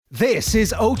This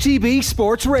is OTB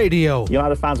Sports Radio.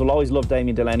 United fans will always love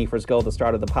Damien Delaney for his goal that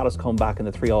started the Palace comeback in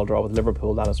the 3-3 draw with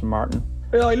Liverpool. That is from Martin.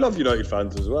 Yeah, I love United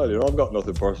fans as well. I've got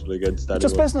nothing personal against anyone. It's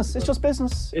just business. It's just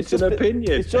business. It's an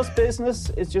opinion. It's just business.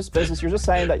 It's just business. You're just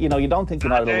saying that you don't think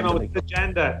United will win the league.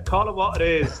 Agenda. Call it what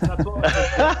it is. That's what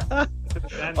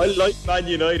I like Man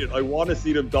United. I want to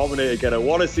see them dominate again. I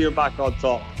want to see them back on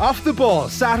top. Off the Ball,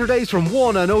 Saturdays from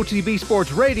 1 on OTB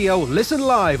Sports Radio. Listen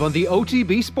live on the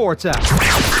OTB Sports app.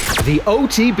 The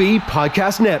OTB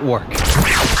Podcast Network.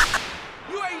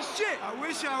 You ain't shit. I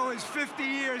wish I was 50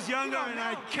 years younger and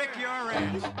I'd kick your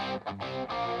ass.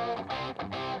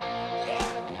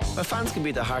 Well, fans can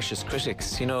be the harshest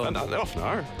critics, And they often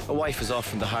are. A wife is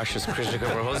often the harshest critic of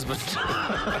her husband.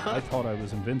 I thought I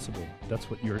was invincible. That's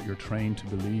what you're trained to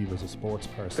believe as a sports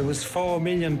person. There was 4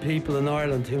 million people in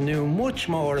Ireland who knew much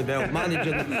more about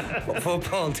managing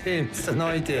football teams than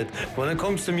I did. When it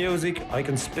comes to music, I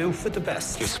can spoof with the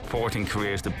best. Your sporting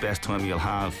career is the best time you'll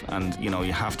have, and you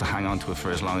have to hang on to it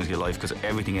for as long as your life, because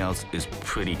everything else is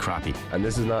pretty crappy. And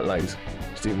this is not lies.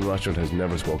 Stephen Rothschild has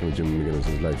never spoken to Jim McGuinness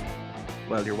in his life.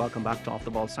 Well, you're welcome back to Off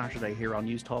the Ball Saturday here on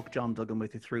News Talk. John Duggan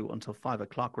with you through until 5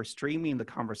 o'clock. We're streaming the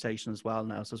conversation as well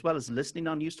now. So as well as listening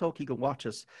on News Talk, you can watch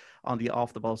us on the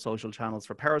Off the Ball social channels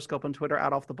for Periscope on Twitter,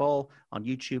 at Off the Ball, on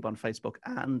YouTube, on Facebook,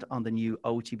 and on the new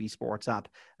OTB Sports app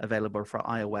available for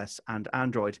iOS and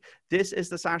Android. This is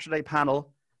the Saturday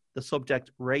panel, the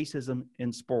subject, racism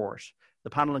in sport. The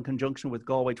panel in conjunction with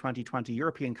Galway 2020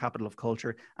 European Capital of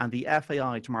Culture and the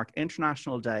FAI to mark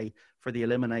International Day for the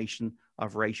Elimination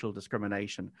of Racial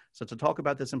Discrimination. So to talk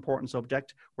about this important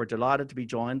subject, we're delighted to be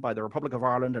joined by the Republic of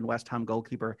Ireland and West Ham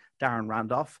goalkeeper Darren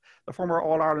Randolph, the former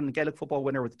All-Ireland Gaelic football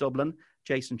winner with Dublin,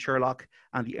 Jason Sherlock,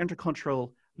 and the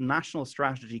Intercultural National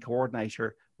Strategy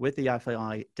Coordinator with the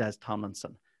FAI, Des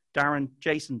Tomlinson. Darren,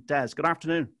 Jason, Des, good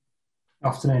afternoon.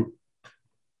 Afternoon.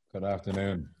 Good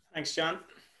afternoon. Thanks, John.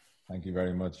 Thank you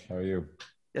very much. How are you?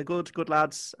 Yeah, good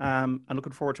lads. I'm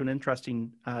looking forward to an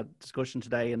interesting discussion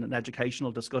today and an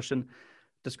educational discussion.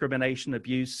 Discrimination,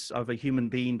 abuse of a human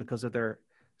being because of their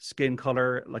skin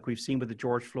colour, like we've seen with the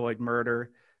George Floyd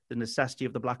murder, the necessity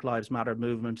of the Black Lives Matter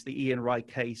movement, the Ian Wright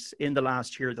case in the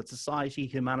last year, that society,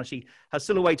 humanity has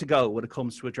still a way to go when it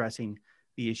comes to addressing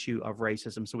the issue of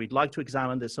racism. So we'd like to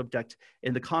examine this subject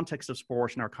in the context of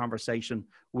sport in our conversation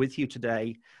with you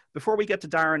today. Before we get to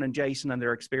Darren and Jason and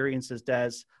their experiences,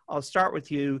 Des, I'll start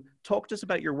with you. Talk to us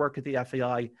about your work at the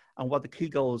FAI and what the key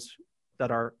goals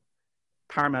that are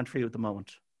paramount for you at the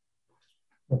moment.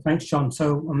 Well, thanks, John.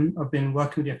 So I've been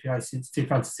working with the FAI since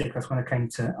 2006. That's when I came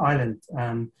to Ireland.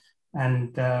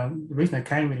 The reason I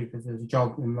came really because there's a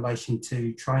job in relation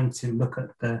to trying to look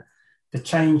at the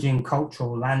changing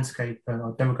cultural landscape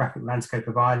or demographic landscape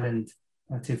of Ireland.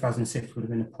 2006 would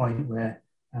have been a point where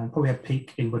probably had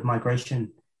peak inward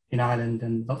migration in Ireland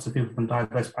and lots of people from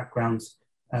diverse backgrounds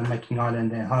making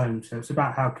Ireland their home. So it's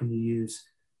about how can you use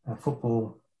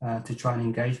football to try and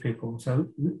engage people. So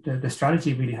the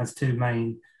strategy really has 2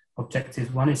 main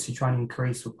objectives. One is to try and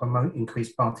increase or promote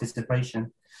increased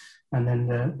participation. And then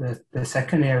the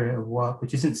second area of work,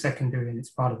 which isn't secondary and it's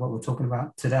part of what we're talking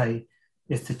about today,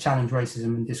 is to challenge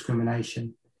racism and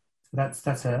discrimination. So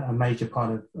that's a major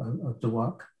part of the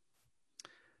work.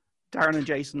 Darren and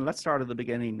Jason, let's start at the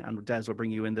beginning, and Des will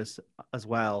bring you in this as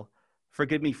well.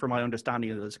 Forgive me for my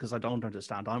understanding of this, because I don't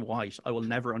understand. I'm white. I will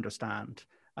never understand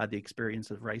the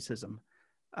experience of racism.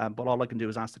 But all I can do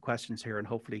is ask the questions here and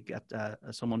hopefully get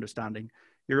some understanding.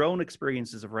 Your own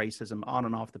experiences of racism on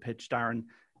and off the pitch, Darren.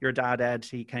 Your dad, Ed,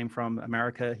 he came from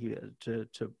America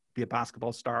to be a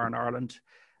basketball star in Ireland.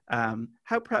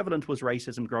 How prevalent was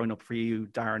racism growing up for you,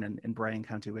 Darren, in Bray,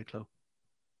 County Wicklow?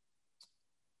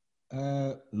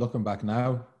 Looking back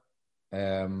now,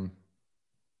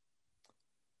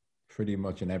 pretty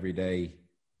much an everyday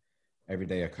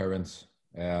occurrence.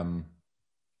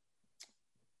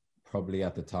 Probably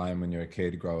at the time when you're a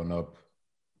kid growing up,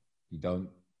 you don't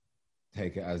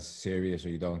take it as serious, or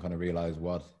you don't kind of realize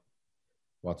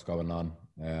what's going on.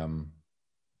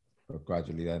 But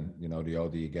gradually then, the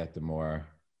older you get, the more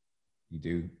you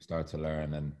do start to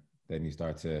learn, and then you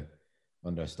start to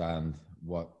understand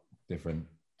what different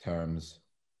terms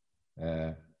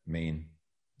mean,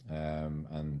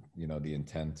 and the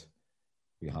intent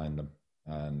behind them,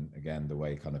 and again the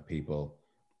way kind of people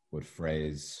would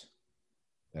phrase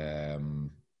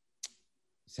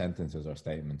sentences or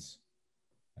statements.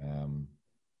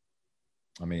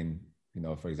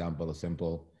 For example, a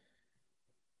simple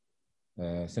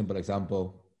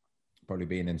example, probably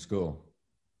being in school,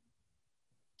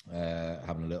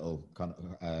 having a little kind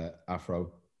of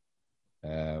afro,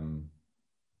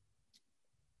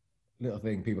 little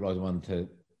thing, people always wanted to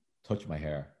touch my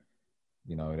hair.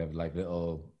 you know, they have like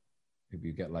little, if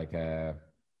you get like the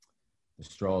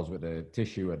straws with the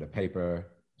tissue or the paper,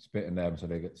 spitting them so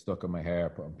they get stuck in my hair,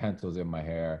 putting pencils in my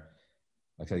hair,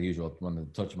 like the usual one to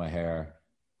touch my hair.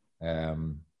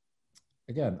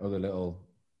 Again, other little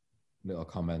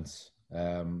comments.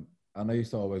 And I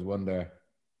used to always wonder,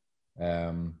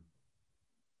 you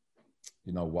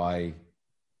know, why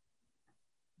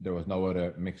there was no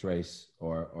other mixed race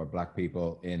or black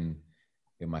people in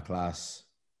my class.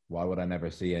 Why would I never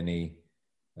see any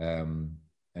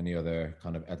other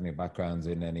kind of ethnic backgrounds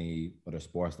in any other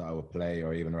sports that I would play,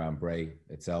 or even around Bray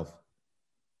itself?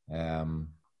 So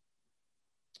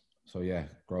yeah,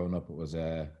 growing up, it was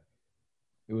a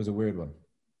weird one.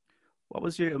 What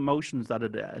was your emotions that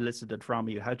it elicited from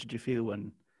you? How did you feel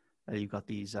when you got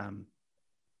these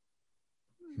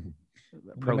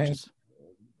approaches?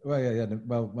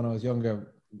 Well, when I was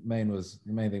younger, the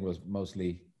main thing was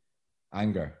mostly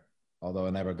anger. Although I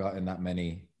never got in that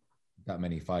many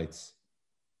fights,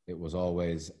 it was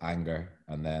always anger.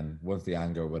 And then once the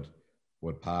anger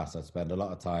would pass, I'd spend a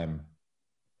lot of time,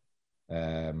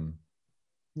 you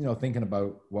know, thinking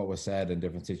about what was said in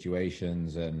different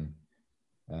situations, and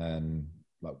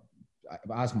like,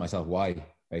 asking myself why,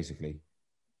 basically.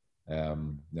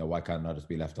 You know, why can't I just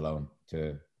be left alone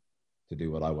to do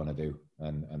what I want to do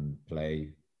and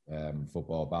play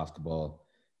football, basketball,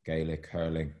 Gaelic,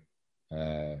 hurling,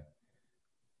 played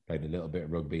a little bit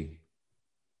of rugby.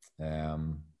 Yeah,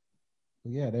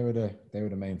 they were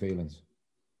the main feelings.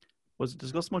 Was it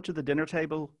discussed much at the dinner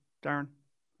table, Darren,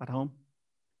 at home?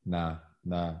 Nah.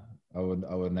 I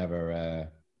would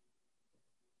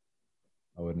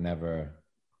never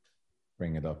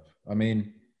bring it up. I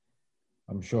mean,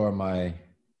 I'm sure my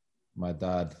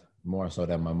dad, more so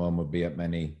than my mum, would be at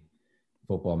many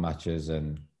football matches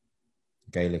and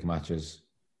Gaelic matches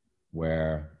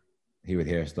where he would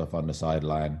hear stuff on the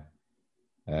sideline.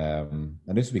 And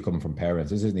this would be coming from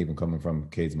parents. This isn't even coming from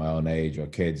kids my own age, or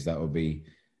kids that would be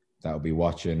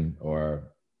watching,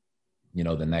 or, you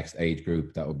know, the next age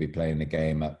group that would be playing the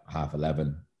game at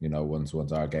 11:30, you know, once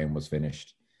our game was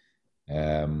finished.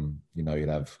 You know, you'd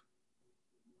have,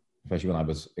 especially when I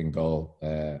was in goal,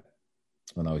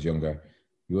 when I was younger,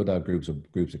 you would have groups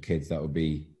of kids that would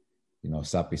be, you know,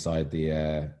 sat beside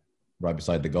right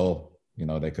beside the goal. You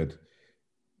know, they could,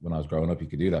 when I was growing up, you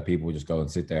could do that. People would just go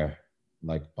and sit there,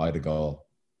 like, by the goal,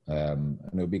 and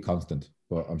it would be constant.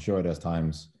 But I'm sure there's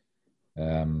times,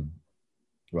 I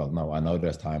know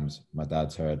there's times my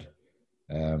dad's heard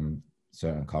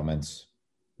certain comments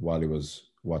while he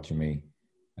was watching me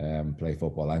play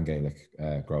football and Gaelic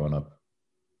growing up.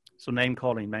 So name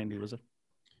calling mainly, was it?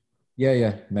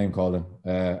 Yeah, name calling.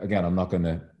 Again, I'm not going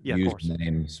to use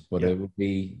names, but it would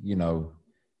be, you know,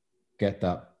 get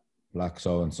that black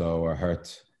so-and-so or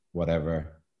hurt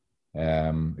whatever.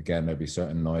 Again, there'd be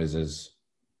certain noises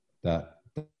that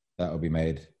will be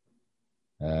made.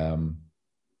 And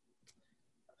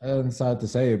sad to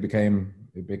say, it became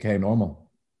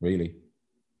normal, really.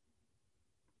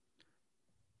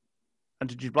 And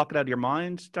did you block it out of your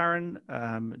mind, Darren?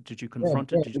 Did you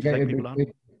confront it? Did you take people on?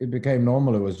 It became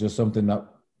normal. It was just something that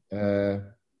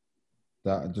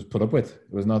I just put up with.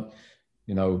 It was not,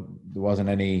 you know, there wasn't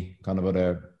any kind of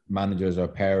other managers or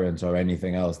parents or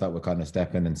anything else that would kind of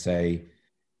step in and say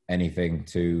anything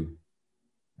to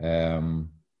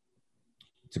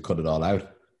cut it all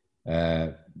out.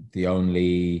 The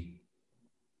only,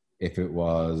 if it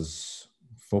was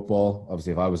football,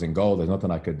 obviously if I was in goal, there's nothing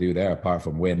I could do there apart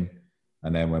from win.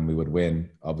 And then when we would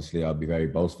win, obviously I'd be very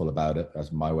boastful about it.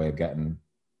 That's my way of getting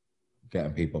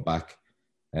people back.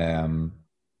 And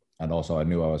also I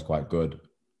knew I was quite good,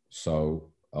 so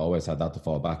I always had that to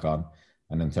fall back on.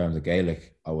 And in terms of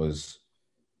Gaelic, I was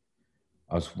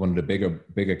one of the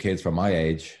bigger kids from my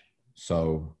age.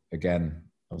 So again,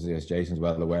 obviously, as Jason's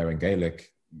well aware, in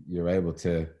Gaelic, you're able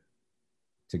to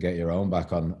get your own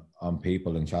back on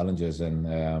people and challenges, and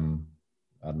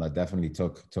I definitely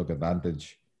took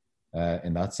advantage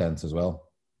in that sense as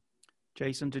well.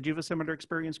 Jason, did you have a similar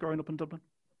experience growing up in Dublin?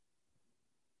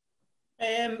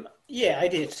 Yeah, I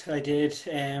did.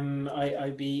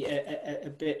 I'd be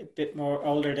a bit more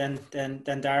older than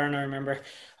Darren. I remember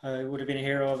I would have been a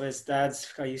hero of his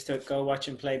dad's. I used to go watch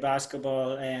him play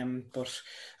basketball. But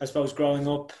I suppose growing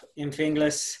up in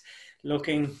Finglas,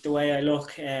 looking the way I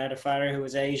look, I had a father who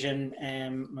was Asian.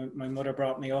 My mother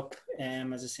brought me up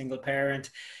as a single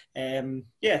parent.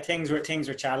 Things were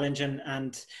challenging,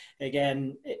 and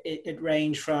again, it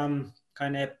ranged from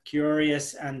kind of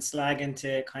curious and slagging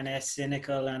to kind of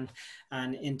cynical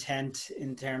and intent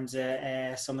in terms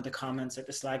of some of the comments or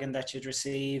the slagging that you'd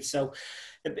receive. So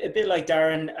a bit like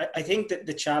Darren, I think that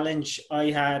the challenge I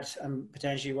had and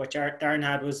potentially what Darren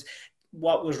had was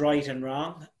what was right and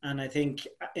wrong. And I think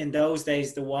in those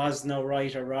days there was no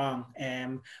right or wrong.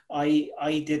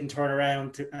 I didn't turn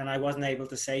around and I wasn't able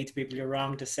to say to people, you're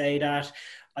wrong to say that.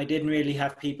 I didn't really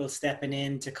have people stepping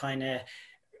in to kind of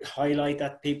highlight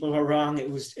that people were wrong. It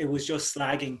was just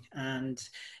slagging, and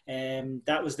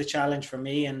that was the challenge for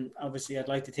me. And obviously I'd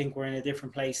like to think we're in a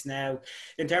different place now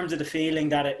in terms of the feeling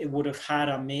that it would have had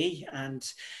on me. And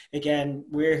again,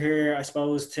 we're here, I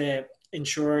suppose, to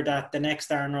ensure that the next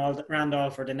Darren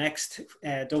Randolph or the next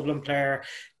Dublin player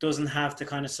doesn't have to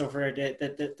kind of suffer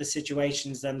the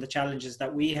situations and the challenges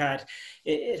that we had.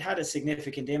 It had a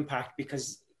significant impact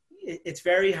because it's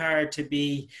very hard to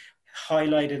be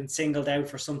highlighted and singled out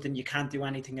for something you can't do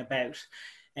anything about.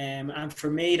 And for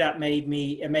me, it made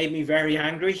me very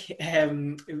angry,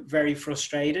 very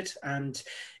frustrated. And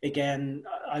again,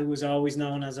 I was always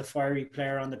known as a fiery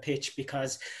player on the pitch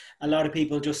because a lot of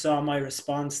people just saw my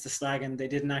response to slagging. They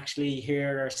didn't actually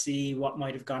hear or see what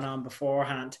might have gone on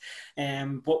beforehand.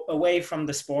 But away from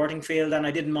the sporting field, and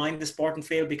I didn't mind the sporting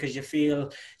field because you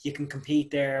feel you can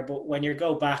compete there. But when you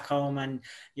go back home and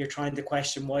you're trying to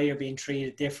question why you're being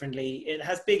treated differently, it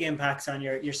has big impacts on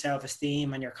your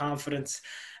self-esteem and your confidence.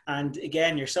 And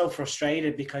again, you're so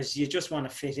frustrated because you just want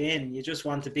to fit in. You just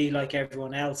want to be like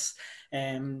everyone else.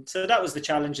 So that was the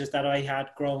challenges that I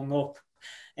had growing up.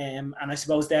 And I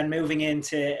suppose then moving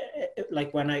into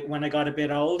like when I got a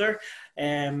bit older,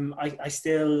 I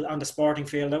still on the sporting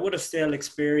field, I would have still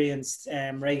experienced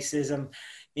racism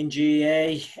in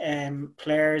GAA.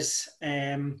 Players,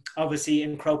 obviously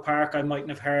in Croke Park, I mightn't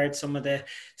have heard some of the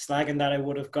slagging that I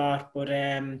would have got, but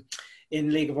in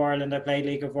League of Ireland, I played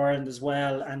League of Ireland as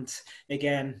well, and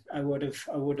again, I would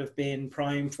have been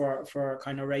prime for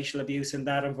kind of racial abuse in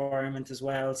that environment as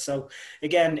well. So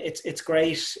again, it's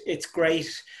great.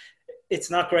 It's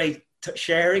not great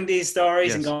sharing these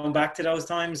stories and going back to those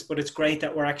times, but it's great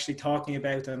that we're actually talking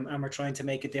about them and we're trying to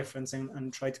make a difference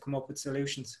and try to come up with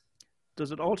solutions.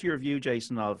 Does it alter your view,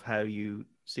 Jason, of how you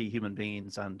see human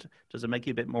beings, and does it make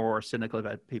you a bit more cynical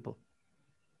about people?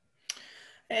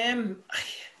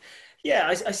 Yeah,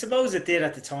 I suppose it did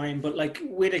at the time, but like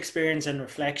with experience and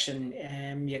reflection,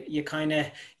 you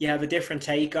have a different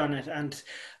take on it. And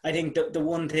I think the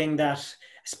one thing that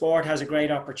sport has a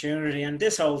great opportunity, and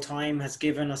this whole time has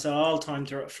given us all time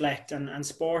to reflect, and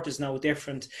sport is no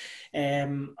different.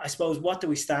 I suppose, what do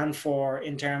we stand for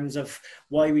in terms of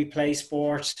why we play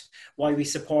sport, why we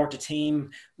support a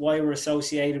team, why we're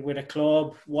associated with a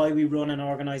club, why we run an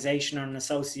organisation or an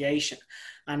association.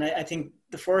 And I think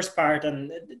the first part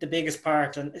and the biggest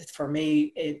part, and for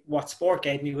me, what sport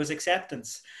gave me was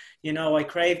acceptance. You know, I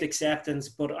craved acceptance,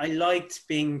 but I liked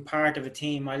being part of a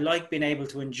team. I liked being able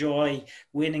to enjoy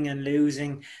winning and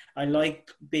losing. I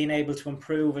liked being able to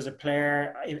improve as a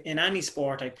player in any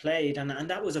sport I played. And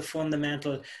that was a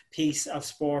fundamental piece of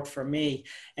sport for me.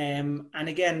 And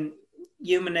again,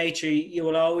 human nature, you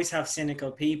will always have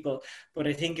cynical people, but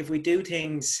I think if we do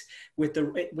things with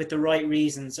the right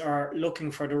reasons or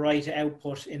looking for the right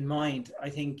output in mind,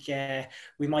 I think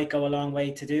we might go a long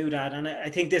way to do that. And I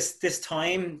think this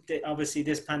time, obviously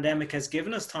this pandemic has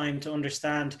given us time to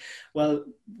understand, well,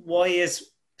 why is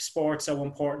sport so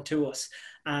important to us,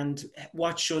 and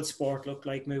what should sport look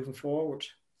like moving forward?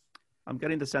 I'm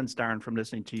getting the sense, Darren, from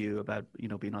listening to you about,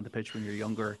 being on the pitch when you're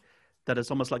younger, that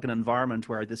it's almost like an environment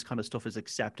where this kind of stuff is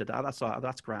accepted.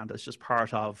 That's grand. It's just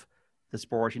part of the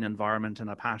sporting environment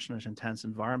and a passionate, intense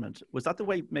environment. Was that the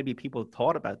way maybe people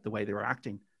thought about the way they were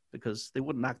acting? Because they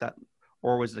wouldn't act that,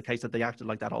 or was it the case that they acted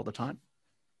like that all the time?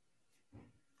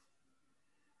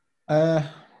 I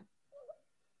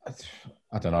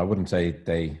don't know. I wouldn't say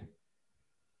they.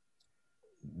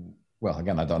 Well,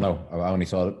 again, I don't know. I only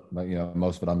saw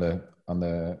most of it on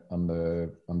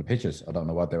the pitches. I don't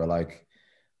know what they were like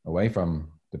away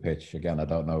from the pitch. Again, I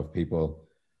don't know if people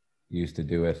used to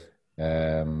do it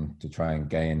to try and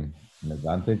gain an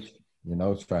advantage,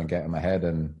 to try and get in my head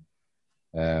and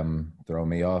throw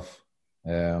me off.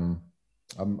 I'm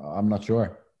not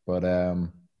sure, but as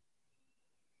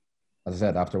I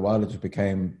said, after a while it just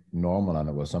became normal, and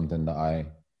it was something that I,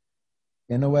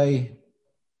 in a way,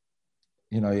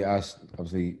 you asked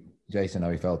obviously Jason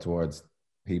how he felt towards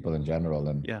people in general,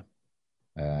 and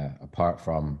apart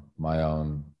from my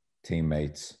own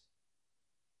teammates,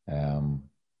 I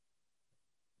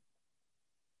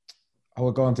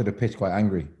would go onto the pitch quite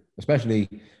angry, especially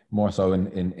more so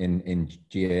in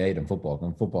GAA than football.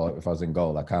 In football, if I was in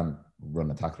goal, I can't run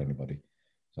and tackle anybody.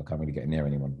 so I can't really get near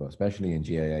anyone. But especially in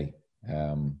GAA,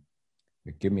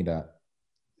 it give me that,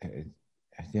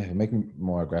 make me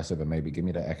more aggressive and maybe give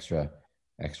me that extra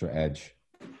edge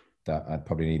that I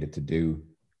probably needed to do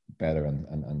better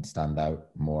and stand out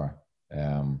more.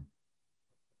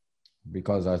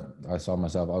 Because I saw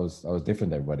myself, I was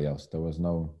different than everybody else. There was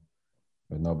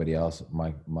nobody else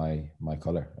my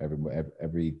color.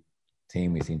 Every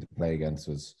team we seemed to play against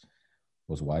was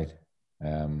white,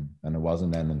 and it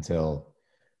wasn't then until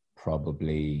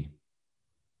probably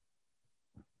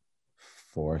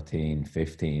 14,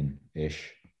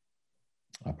 15-ish,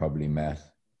 I probably met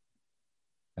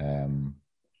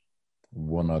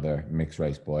one other mixed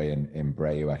race boy in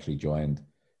Bray who actually joined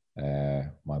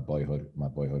my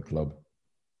boyhood club.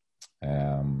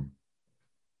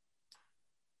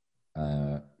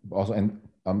 Also, in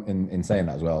saying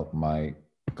that as well, my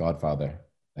godfather,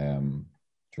 Jerome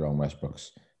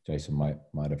Westbrooks, Jason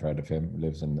might have heard of him,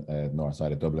 lives in the north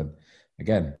side of Dublin.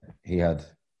 Again, he had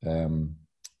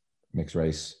mixed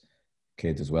race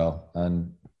kids as well,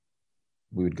 and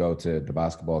we would go to the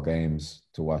basketball games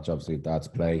to watch obviously dads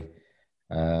play,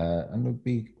 and there'd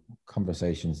be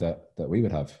conversations that we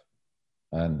would have,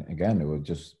 and again it would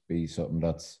just be something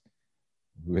that's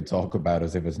we would talk about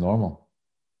as if it's normal.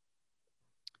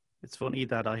 It's funny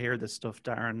that I hear this stuff,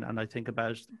 Darren, and I think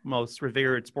about most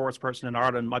revered sports person in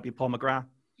Ireland might be Paul McGrath.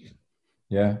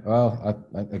 Yeah, well,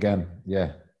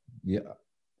 you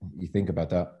think about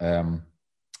that,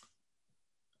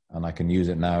 and I can use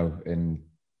it now in,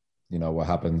 what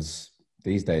happens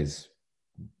these days.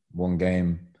 One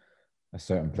game, a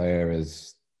certain player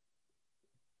is,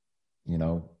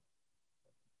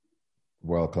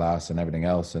 world class and everything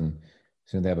else, and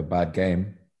as soon as they have a bad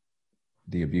game,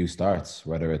 the abuse starts,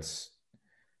 whether it's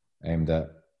aimed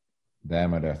at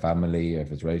them or their family,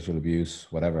 if it's racial abuse,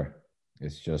 whatever.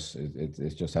 It's just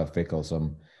how fickle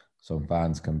some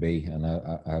fans can be, and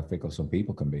how fickle some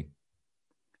people can be.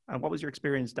 And what was your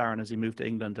experience, Darren, as you moved to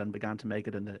England and began to make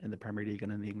it in the Premier League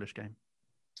and in the English game?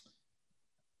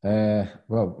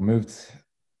 Well, I moved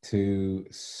to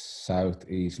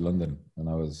Southeast London when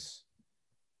I was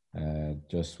I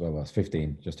was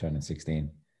 15, just turning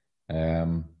 16.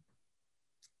 I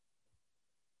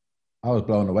was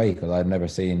blown away because I'd never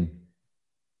seen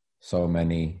so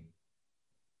many,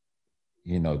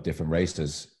 different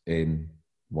races in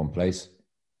one place.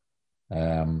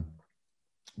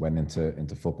 Went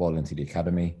into football, into the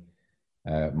academy.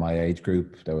 My age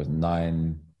group, there was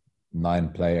nine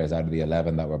players out of the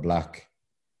 11 that were black,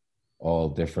 all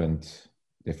different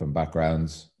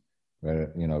backgrounds,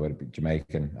 whether it be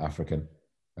Jamaican, African.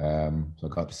 So I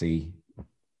got to see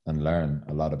and learn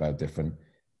a lot about different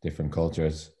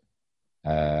cultures.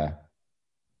 But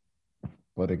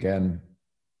again,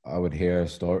 I would hear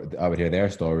their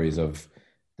stories of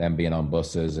them being on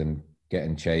buses and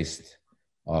getting chased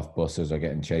off buses or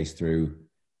getting chased through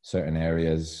certain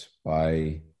areas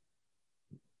by,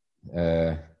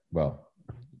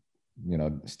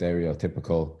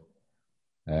 stereotypical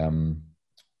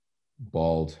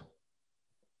bald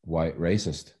white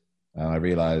racist. And I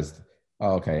realized,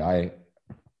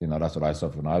 that's what I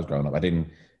suffered when I was growing up.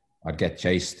 I'd get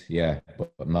chased,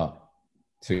 but not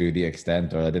to the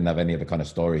extent, or I didn't have any of the kind of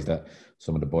stories that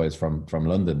some of the boys from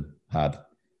London had.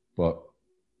 But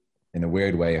in a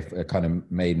weird way, it kind of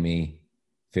made me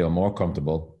feel more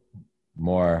comfortable,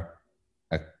 more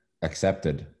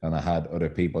accepted, and I had other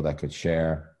people that could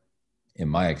share in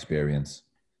my experience.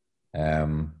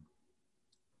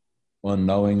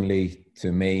 Unknowingly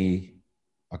to me,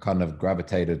 I kind of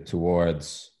gravitated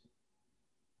towards,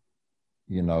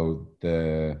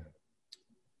 the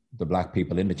black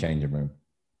people in the changing room.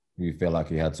 You feel like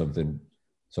you had something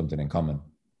in common.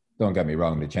 Don't get me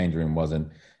wrong, the changing room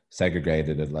wasn't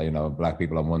segregated, black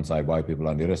people on one side, white people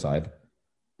on the other side.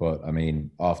 But I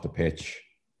mean, off the pitch,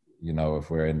 if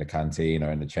we're in the canteen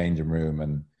or in the changing room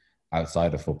and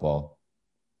outside of football,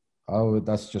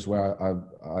 that's just where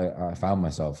I found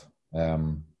myself.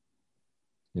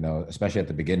 Especially at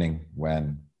the beginning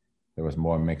when there was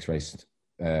more mixed race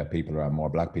people around, more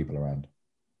black people around.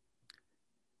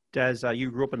 Des,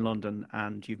 you grew up in London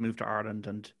and you've moved to Ireland,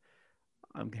 and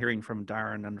I'm hearing from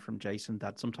Darren and from Jason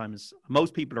that sometimes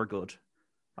most people are good.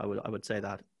 I would say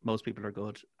that most people are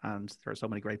good, and there are so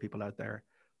many great people out there.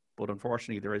 But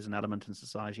unfortunately, there is an element in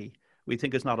society we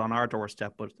think is not on our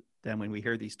doorstep, but then when we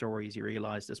hear these stories, you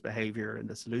realize this behavior and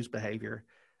this loose behavior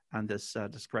and this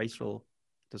disgraceful,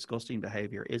 disgusting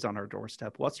behavior is on our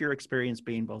doorstep. What's your experience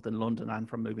been both in London and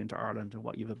from moving to Ireland, and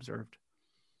what you've observed?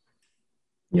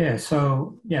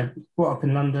 Brought up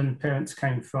in London. Parents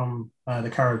came from the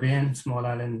Caribbean, small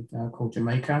island called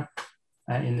Jamaica,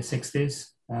 in the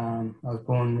 60s. I was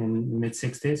born in the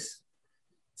mid-60s.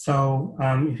 So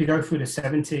if you go through the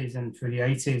 70s and through the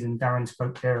 80s, and Darren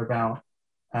spoke there about,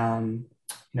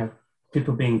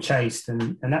 people being chased,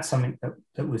 and that's something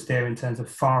that was there in terms of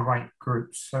far-right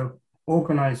groups. So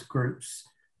organized groups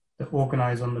that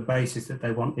organize on the basis that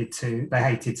they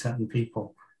hated certain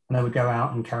people, and they would go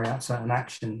out and carry out certain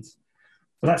actions.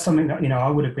 So that's something that, I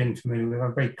would have been familiar with. I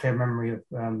have a very clear memory of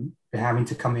having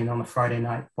to come in on a Friday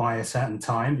night by a certain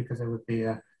time because there would be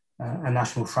a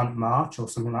National Front march or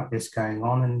something like this going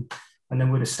on. And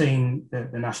then we'd have seen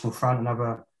the National Front and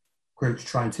other groups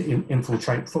trying to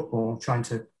infiltrate football, trying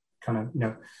to kind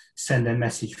of, send their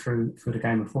message through the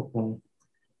game of football.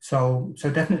 So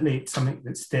definitely it's something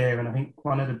that's there. And I think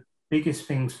one of the biggest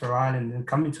things for Ireland and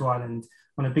coming to Ireland,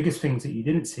 one of the biggest things that you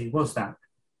didn't see was that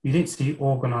you didn't see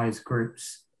organised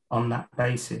groups on that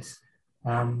basis.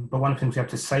 But one of the things we have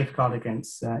to safeguard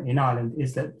against in Ireland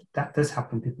is that does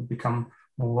happen. People become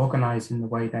more organised in the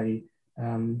way they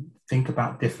think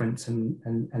about difference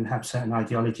and have certain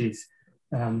ideologies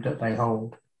that they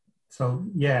hold. So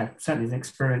yeah, certainly an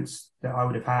experience that I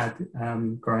would have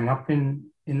had growing up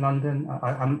in London.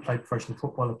 I haven't played professional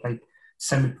football. I played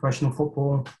semi-professional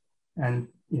football, and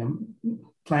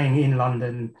playing in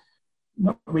London,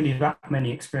 not really that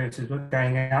many experiences, but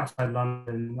going outside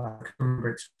London, I can remember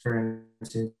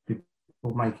experiences,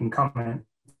 people making comments.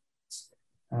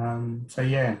 So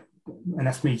yeah, and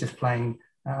that's me just playing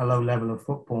at a low level of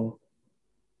football.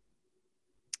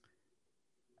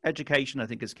 Education, I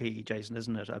think, is key, Jason,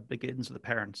 isn't it? It begins with the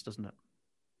parents, doesn't it?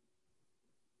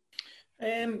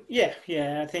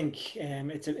 I think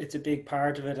it's a big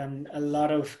part of it, and a lot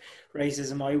of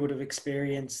racism I would have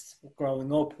experienced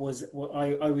growing up was,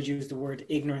 I would use the word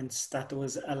ignorance, that there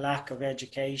was a lack of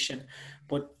education,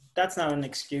 but that's not an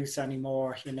excuse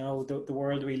anymore. The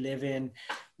world we live in,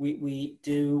 we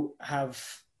do have,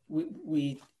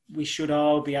 we should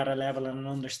all be at a level and an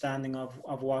understanding of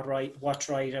what's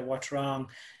right and what's wrong.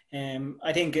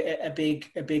 I think a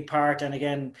big part, and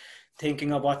again,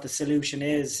 thinking of what the solution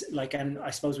is, and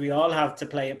I suppose we all have to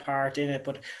play a part in it,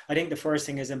 but I think the first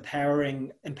thing is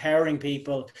empowering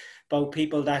people, both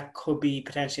people that could be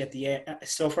potentially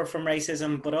suffer from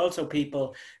racism, but also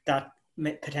people that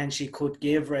potentially could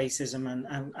give racism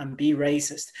and be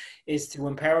racist, is to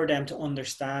empower them to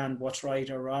understand what's right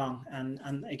or wrong.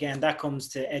 And again, that comes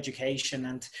to education.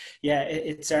 And yeah,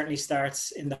 it certainly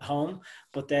starts in the home,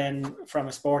 but then from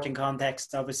a sporting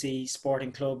context, obviously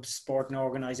sporting clubs, sporting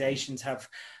organizations have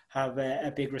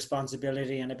a big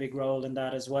responsibility and a big role in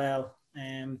that as well.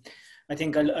 I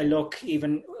think I look,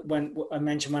 even when I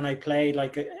mentioned when I played,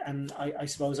 and I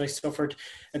suppose I suffered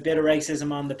a bit of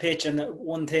racism on the pitch. And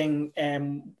one thing,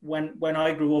 when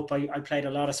I grew up, I played a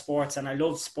lot of sports and I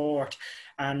loved sport.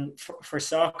 And for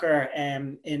soccer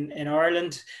in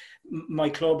Ireland, my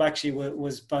club actually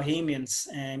was Bohemians.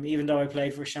 Even though I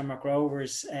played for Shamrock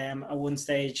Rovers at one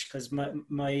stage, because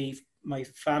my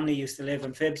family used to live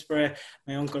in Phibsborough.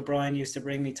 My uncle Brian used to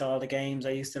bring me to all the games.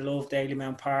 I used to love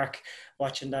Dalymount Park,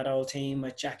 watching that old team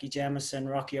with Jackie Jemison,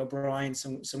 Rocky O'Brien,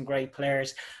 some great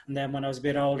players. And then when I was a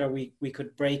bit older, we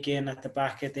could break in at the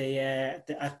back of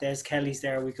at Des Kelly's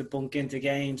there. We could bunk into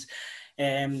games.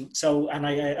 I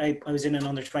was in an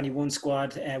under-21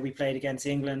 squad. We played against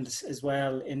England as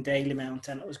well in Dalymount,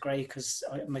 and it was great because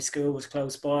my school was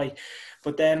close by.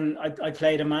 But then I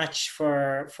played a match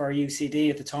for UCD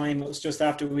at the time. It was just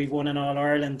after we won an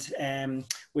All-Ireland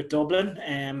with Dublin,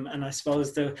 and I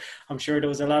suppose I'm sure there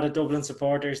was a lot of Dublin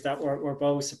supporters that were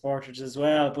Bohs supporters as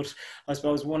well. But I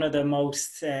suppose one of the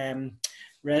most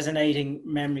resonating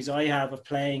memories I have of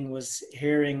playing was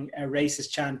hearing a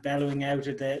racist chant bellowing out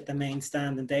of the main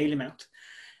stand in Dalymount.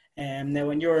 Now,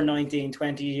 when you're 19,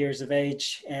 20 years of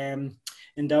age,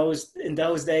 in those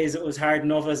days, it was hard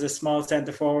enough as a small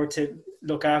centre forward to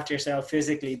look after yourself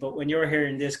physically. But when you're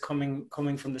hearing this coming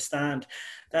from the stand,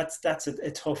 that's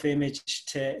a tough image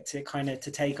to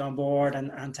take on board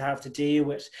and to have to deal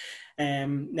with.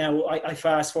 Now I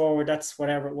fast forward, that's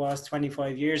whatever it was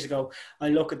 25 years ago. I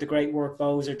look at the great work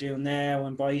Bohs are doing now,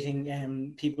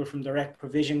 inviting people from direct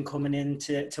provision coming in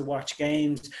to watch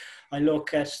games. I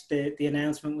look at the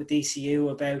announcement with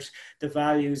DCU about the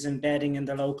values embedding in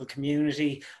the local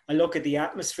community. I look at the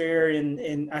atmosphere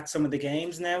at some of the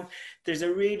games now. There's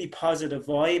a really positive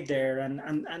vibe there, and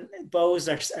Bohs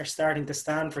are starting to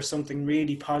stand for something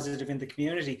really positive in the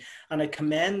community, and I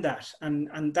commend that.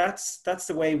 And that's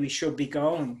the way we should be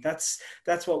going. That's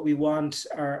what we want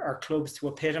our clubs to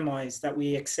epitomise, that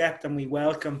we accept and we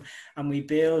welcome and we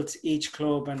build each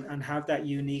club and have that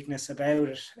uniqueness about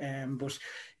it. But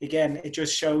again, it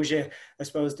just shows you, I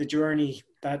suppose, the journey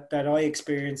that I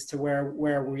experienced to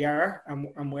where we are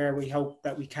and where we hope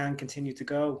that we can continue to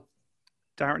go.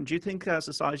 Darren, do you think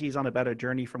society is on a better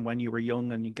journey from when you were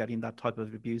young and you're getting that type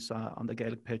of abuse on the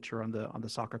Gaelic pitch or on the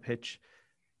soccer pitch?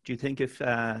 Do you think if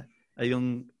a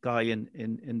young guy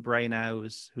in Bray now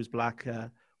who's black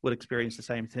would experience the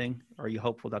same thing, or are you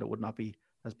hopeful that it would not be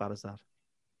as bad as that?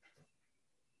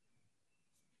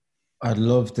 I'd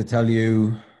love to tell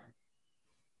you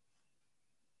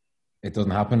it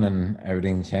doesn't happen and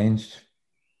everything changed.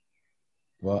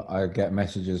 Well, I get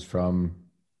messages from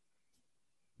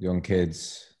young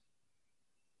kids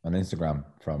on Instagram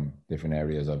from different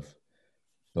areas of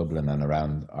Dublin and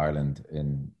around Ireland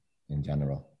in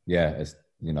general. Yeah, it's,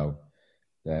 you know,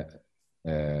 that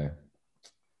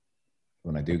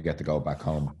when I do get to go back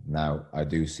home now, I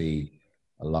do see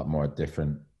a lot more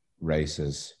different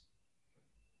races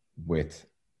with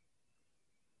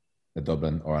a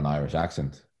Dublin or an Irish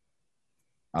accent.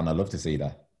 And I love to see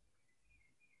that.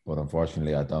 But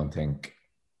unfortunately, I don't think,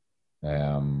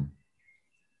 you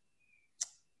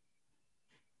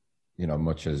know,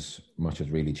 much has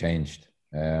really changed.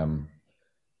 Again,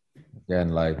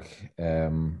 like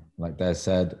Des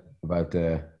said about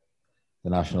the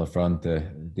National Front, the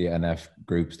NF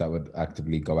groups that would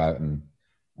actively go out and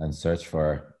search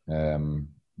for, you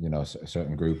know,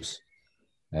 certain groups.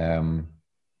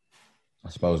 I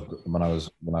suppose when I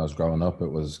was growing up,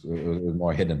 it was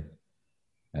more hidden.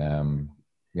 Again,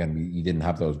 you didn't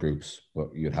have those groups,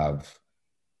 but you'd have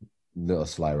little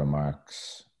sly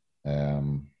remarks,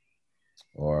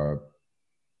 or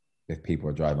if people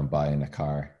were driving by in a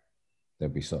car,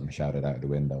 there'd be something shouted out the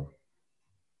window,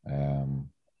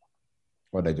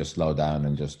 or they just slow down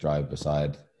and just drive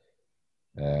beside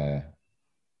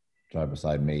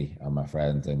me and my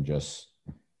friends, and just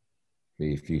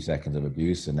be a few seconds of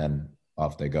abuse, and then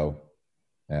off they go.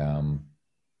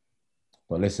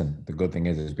 But listen, the good thing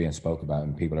is it's being spoke about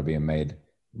and people are being made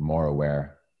more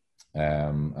aware.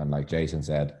 And like Jason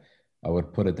said, I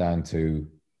would put it down to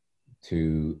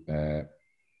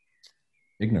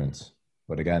ignorance.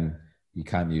 But again, you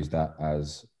can't use that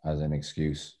as an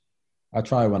excuse. I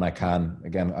try when I can.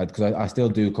 Again, because I still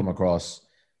do come across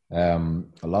a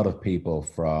lot of people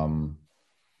from,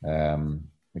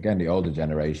 again, the older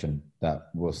generation that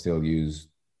will still use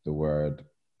the word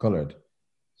coloured.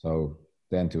 So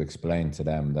then to explain to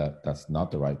them that that's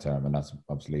not the right term, and that's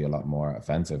obviously a lot more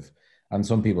offensive. And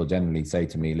some people generally say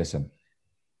to me, listen,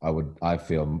 I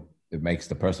feel it makes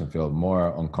the person feel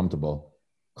more uncomfortable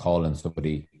calling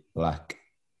somebody black.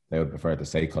 They would prefer to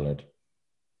say coloured,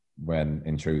 when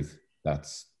in truth,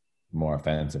 that's more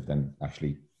offensive than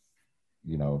actually,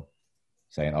 you know,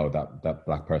 saying, oh, that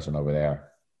black person over there.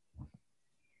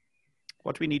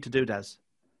 What do we need to do, Des?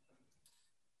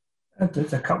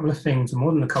 There's a couple of things,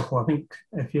 more than a couple. I think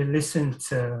if you listen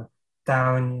to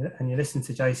Darren and you listen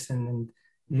to Jason and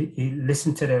you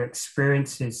listen to their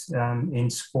experiences in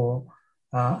sport,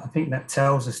 I think that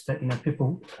tells us that, you know,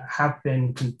 people have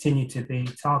been, continue to be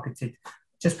targeted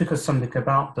just because something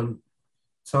about them.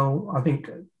 So I think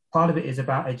part of it is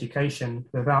about education,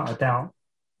 without a doubt,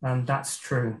 and that's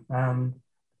true.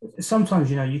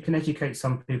 Sometimes, you know, you can educate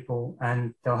some people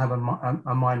and they'll have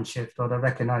a mind shift, or they'll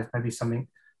recognize maybe something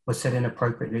was said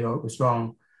inappropriately or it was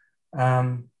wrong.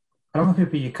 And other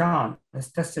people you can't.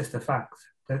 That's just a fact.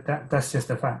 That's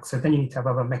just a fact. So then you need to have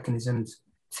other mechanisms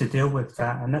to deal with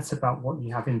that, and that's about what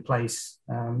you have in place.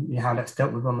 How that's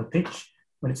dealt with on the pitch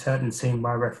when it's heard and seen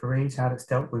by referees, how that's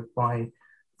dealt with by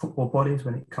football bodies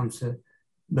when it comes to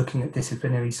looking at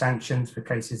disciplinary sanctions for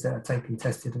cases that are taken,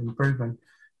 tested and proven.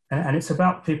 And it's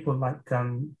about people like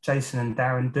Jason and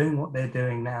Darren doing what they're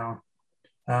doing now,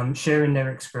 sharing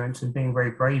their experience and being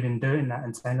very brave in doing that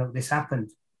and saying, look, this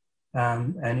happened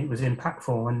and it was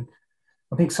impactful. And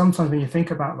I think sometimes when you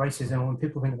think about racism, when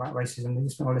people think about racism, they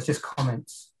just think, oh, it's just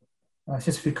comments. It's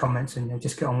just a few comments and you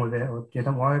just get on with it, or you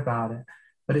don't worry about it.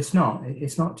 But it's not.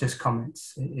 It's not just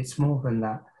comments. It's more than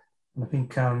that. And I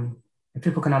think if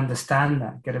people can understand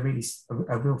that, get a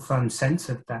real firm sense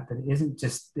of that it isn't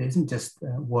just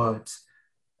words.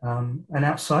 And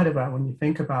outside of that, when you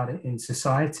think about it in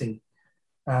society,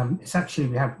 it's actually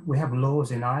we have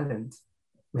laws in Ireland.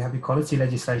 We have equality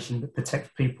legislation that protects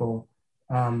people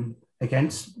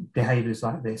against behaviours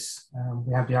like this.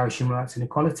 We have the Irish Human Rights and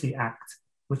Equality Act,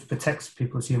 which protects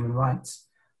people's human rights.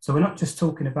 So we're not just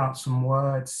talking about some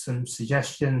words, some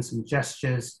suggestions, some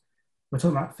gestures. We're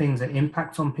talking about things that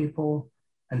impact on people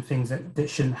and things that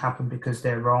shouldn't happen because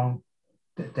they're wrong.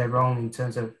 They're wrong in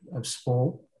terms of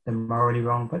sport. They're morally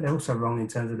wrong, but they're also wrong in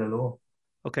terms of the law.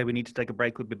 Okay, we need to take a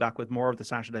break. We'll be back with more of the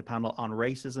Saturday panel on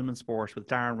racism in sport with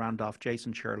Darren Randolph,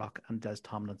 Jason Sherlock and Des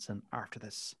Tomlinson after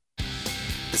this.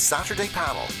 The Saturday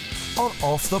Panel on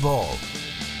Off the Ball.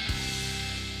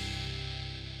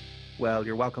 Well,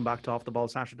 you're welcome back to Off the Ball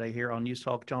Saturday here on News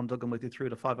Talk. John Duggan with you through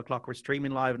to 5 o'clock. We're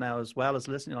streaming live now as well as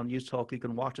listening on News Talk. You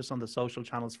can watch us on the social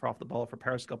channels for Off the Ball, for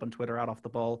Periscope and Twitter at Off the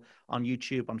Ball, on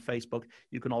YouTube, on Facebook.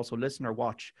 You can also listen or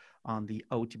watch on the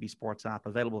OTB Sports app,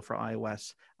 available for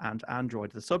iOS and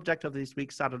Android. The subject of this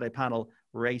week's Saturday panel,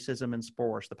 racism in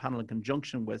sport. The panel in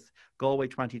conjunction with Galway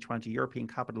 2020 European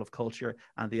Capital of Culture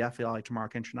and the FAI to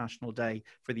mark International Day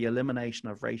for the elimination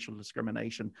of racial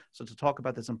discrimination. So to talk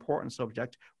about this important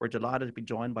subject, we're delighted to be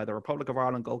joined by the Republic of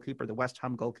Ireland goalkeeper, the West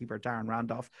Ham goalkeeper Darren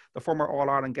Randolph, the former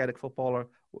All-Ireland Gaelic footballer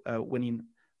winning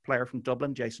player from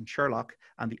Dublin, Jason Sherlock,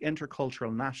 and the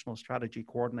Intercultural National Strategy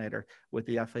Coordinator with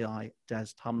the FAI, Des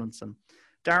Tomlinson.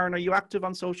 Darren, are you active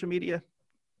on social media?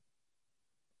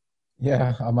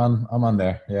 Yeah, I'm on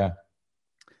there. Yeah.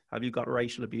 Have you got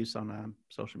racial abuse on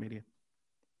social media?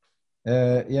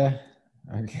 Yeah,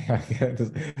 I get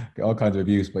all kinds of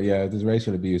abuse, but yeah, there's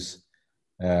racial abuse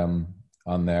on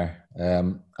there.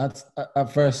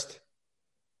 At first,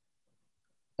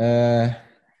 you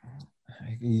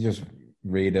just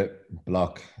read it,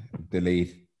 block,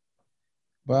 delete.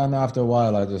 But then after a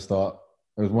while, I just thought,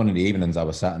 it was one of the evenings I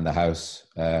was sat in the house.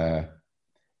 I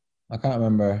can't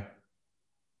remember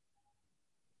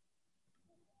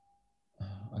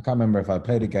if I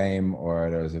played a game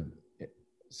or there was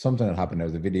something that happened. There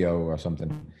was a video or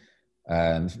something,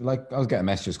 and like I was getting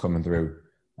messages coming through,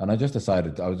 and I just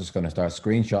decided I was just going to start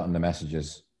screenshotting the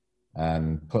messages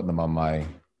and putting them on my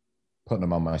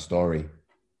story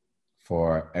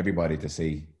for everybody to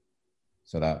see,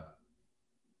 so that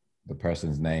the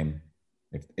person's name,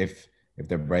 if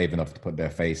they're brave enough to put their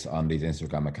face on these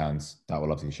Instagram accounts, that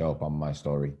will obviously show up on my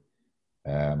story.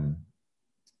 And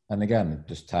again,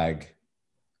 just tag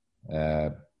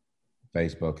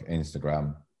Facebook,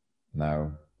 Instagram.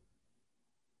 Now,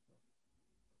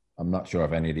 I'm not sure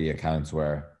if any of the accounts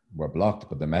were blocked,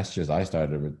 but the messages I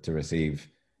started to receive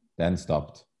then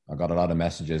stopped. I got a lot of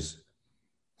messages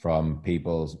from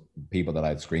people that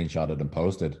I'd screenshotted and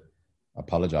posted,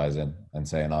 apologizing and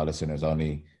saying, "Oh, listen, it's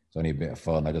only a bit of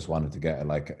fun. I just wanted to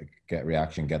get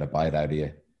reaction, get a bite out of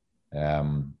you."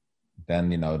 Then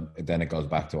it goes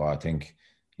back to, "Oh, I think,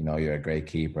 you're a great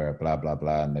keeper, blah blah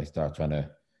blah," and they start trying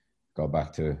to go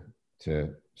back to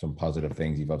some positive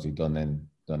things you've obviously done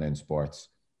in sports.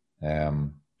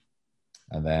 And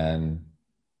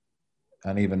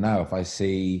even now, if I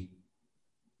see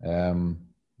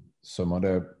some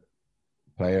other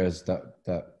players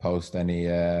that post any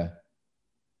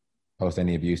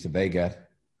abuse that they get,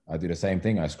 I do the same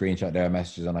thing. I screenshot their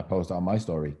messages and I post it on my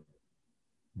story,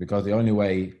 because the only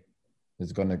way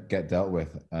it's going to get dealt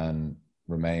with and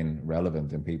remain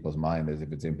relevant in people's mind is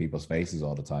if it's in people's faces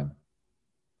all the time.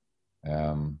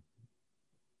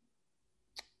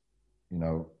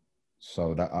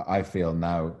 So that I feel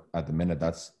now at the minute,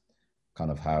 that's kind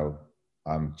of how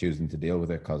I'm choosing to deal with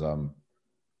it, because I'm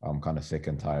kind of sick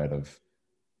and tired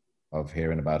of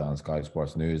hearing about it on Sky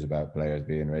Sports News about players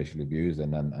being racially abused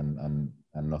and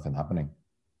nothing happening.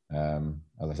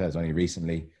 As I said, it's only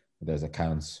recently there's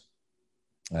accounts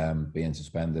being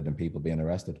suspended and people being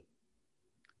arrested.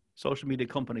 Social media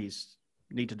companies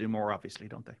need to do more, obviously,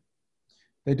 don't they?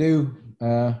 They do.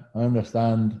 I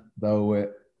understand, though, with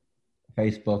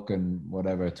Facebook and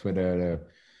whatever, Twitter, the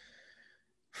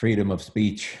freedom of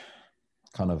speech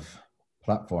kind of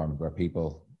platform where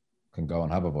people can go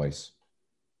and have a voice.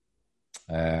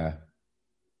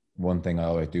 One thing I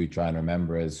always do try and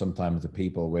remember is sometimes the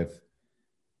people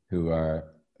who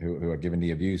are giving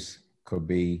the abuse could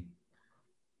be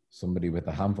somebody with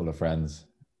a handful of friends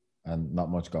and not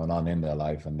much going on in their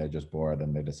life, and they're just bored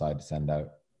and they decide to send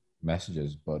out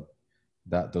messages. But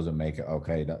that doesn't make it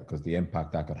okay, because the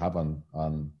impact that could have on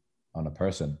a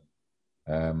person.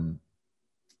 Again,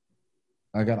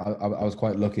 I was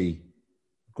quite lucky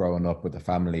growing up with the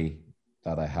family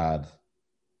that I had.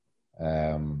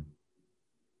 And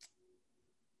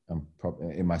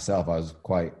in myself, I was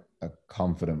quite a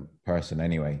confident person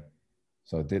anyway.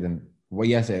 So it didn't, well,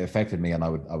 yes, it affected me, and I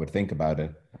would think about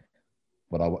it,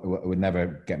 but it would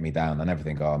never get me down. I never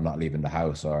think, "Oh, I'm not leaving the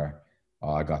house," or,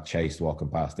 "Oh, I got chased walking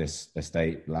past this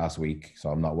estate last week, so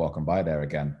I'm not walking by there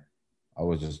again." I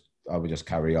would just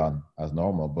carry on as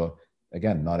normal. But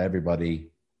again, not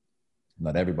everybody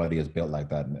is built like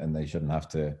that, and they shouldn't have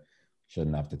to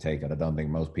take it. I don't think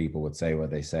most people would say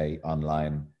what they say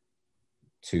online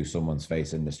to someone's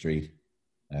face in the street.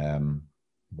 But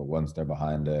once they're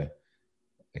behind a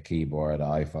keyboard, an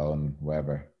iPhone,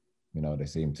 wherever, they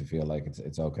seem to feel like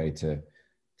it's okay to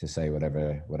say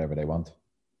whatever they want.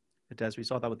 It does. We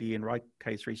saw that with the Ian Wright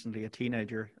case recently. A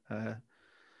teenager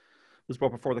was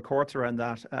brought before the courts around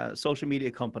that. Social media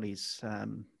companies,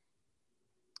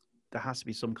 there has to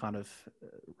be some kind of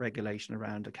regulation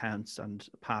around accounts and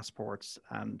passports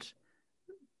and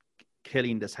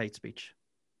killing this hate speech.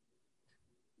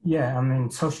 Yeah, I mean,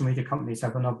 social media companies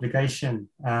have an obligation.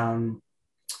 I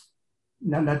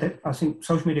think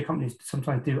social media companies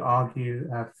sometimes do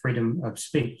argue freedom of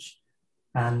speech.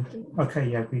 And okay,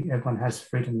 yeah, everyone has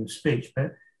freedom of speech,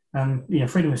 but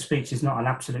freedom of speech is not an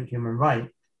absolute human right.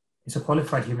 It's a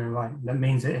qualified human right. That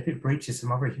means that if it breaches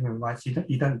some other human rights,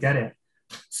 you don't get it.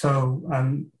 So,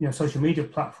 social media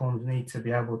platforms need to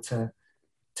be able to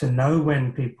know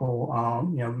when people are,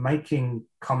 making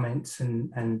comments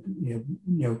and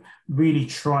really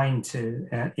trying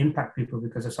to impact people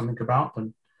because of something about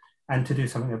them, and to do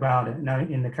something about it. Now,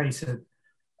 in the case of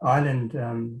Ireland,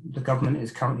 the government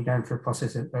is currently going through a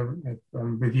process of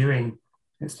reviewing.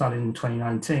 It started in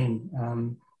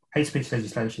 2019. Hate speech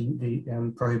legislation,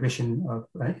 the Prohibition of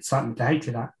Incitement to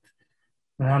Hatred Act.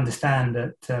 And I understand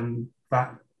that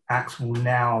that act will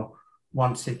now,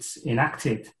 once it's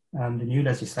enacted, the new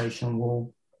legislation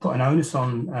will put an onus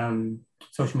on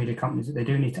social media companies that they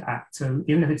do need to act. So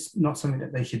even if it's not something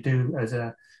that they should do as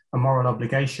a moral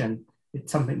obligation,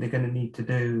 it's something they're going to need to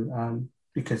do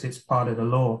because it's part of the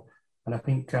law. And I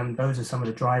think those are some of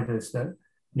the drivers that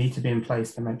need to be in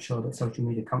place to make sure that social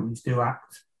media companies do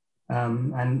act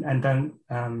and don't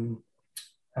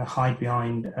hide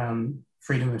behind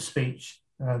freedom of speech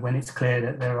when it's clear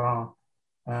that there are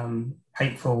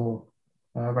hateful,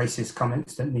 racist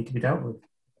comments that need to be dealt with.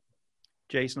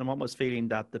 Jason, I'm almost feeling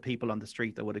that the people on the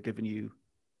street that would have given you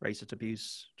racist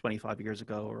abuse 25 years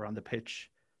ago or on the pitch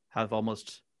have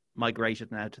almost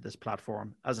migrated now to this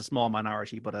platform as a small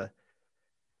minority, but a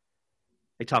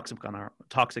toxic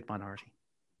minority.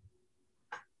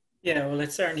 Yeah, well,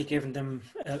 it's certainly given them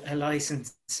a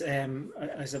license.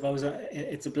 I suppose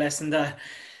it's a blessing that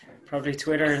probably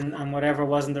Twitter and whatever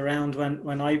wasn't around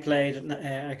when I played.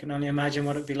 I can only imagine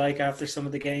what it'd be like after some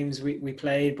of the games we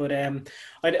played. But I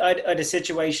had a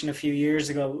situation a few years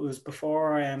ago. It was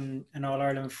before an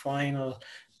All-Ireland final,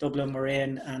 Dublin were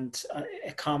in, and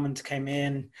a comment came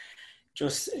in,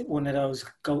 just one of those,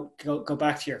 go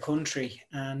back to your country.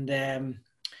 And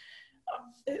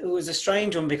it was a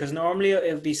strange one because normally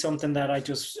it would be something that I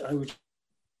would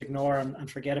ignore and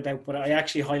forget about, but I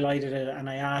actually highlighted it and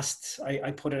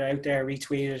I put it out there,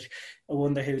 retweeted. I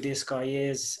wonder who this guy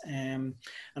is, and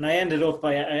I ended up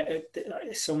by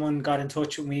someone got in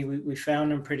touch with me. We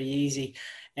found him pretty easy,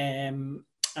 and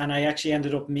I actually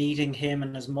ended up meeting him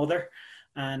and his mother,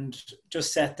 and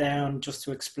just sat down just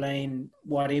to explain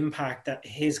what impact that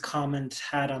his comment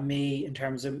had on me in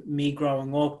terms of me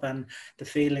growing up and the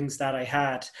feelings that I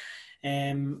had.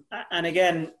 And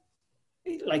again,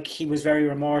 like, he was very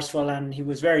remorseful and he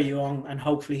was very young, and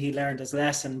hopefully he learned his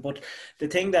lesson. But the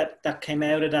thing that came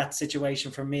out of that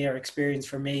situation for me, or experience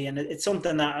for me, and it's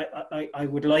something that I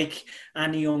would like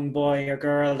any young boy or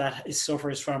girl that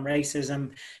suffers from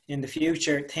racism in the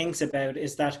future thinks about,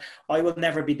 is that I will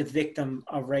never be the victim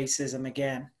of racism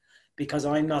again, because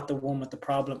I'm not the one with the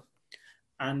problem.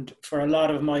 And for a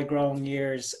lot of my growing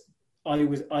years,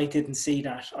 I didn't see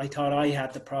that. I thought I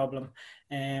had the problem.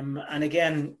 And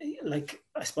again, like,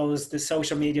 I suppose the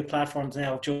social media platforms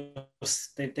now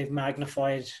they've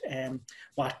magnified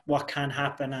what can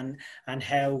happen and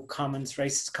how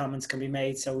racist comments can be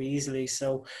made so easily.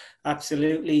 So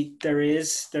absolutely, there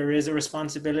is a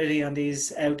responsibility on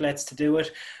these outlets to do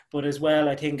it, but as well,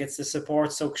 I think it's the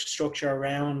support structure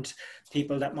around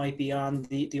people that might be on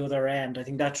the other end. I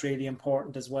think that's really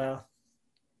important as well.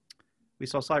 We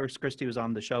saw Cyrus Christie was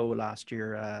on the show last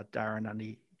year, Darren, and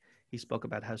he spoke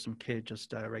about how some kid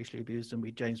just racially abused him. We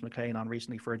had James McLean on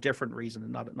recently for a different reason,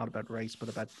 and not about race, but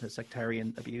about the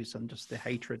sectarian abuse and just the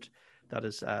hatred that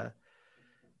is out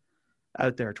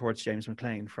there towards James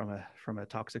McLean from a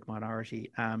toxic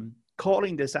minority.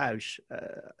 Calling this out,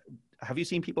 have you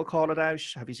seen people call it out?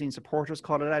 Have you seen supporters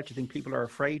call it out? Do you think people are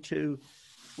afraid to?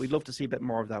 We'd love to see a bit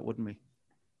more of that, wouldn't we?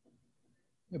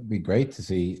 It'd be great to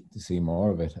see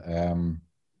more of it.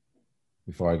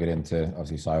 Before I get into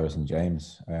obviously Cyrus and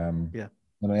James,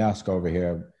 when I ask over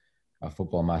here at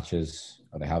football matches,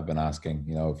 or they have been asking,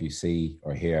 if you see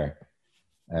or hear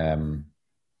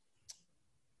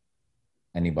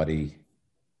anybody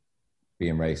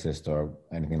being racist or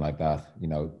anything like that,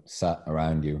 sat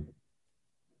around you,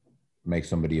 make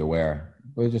somebody aware.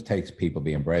 But it just takes people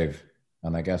being brave.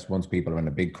 And I guess once people are in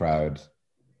a big crowd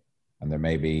and there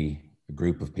may be a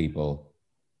group of people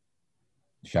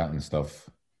shouting stuff,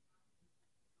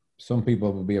 some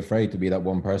people will be afraid to be that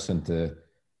one person to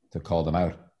call them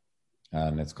out.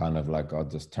 And it's kind of like, I'll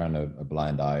just turn a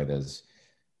blind eye. There's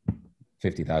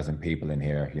 50,000 people in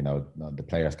here, you know, the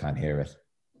players can't hear it.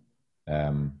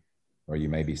 Or you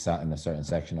may be sat in a certain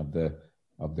section of the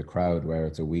crowd where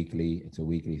it's a weekly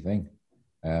thing.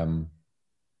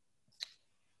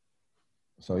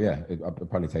 So yeah, it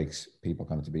probably takes people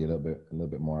kind of to be a little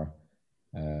bit more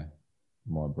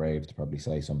brave to probably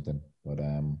say something. But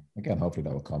again, hopefully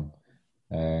that will come.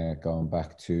 Going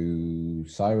back to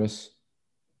Cyrus,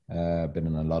 been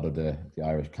in a lot of the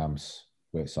Irish camps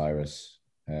with Cyrus,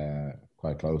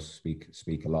 quite close,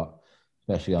 speak a lot,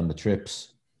 especially on the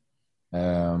trips.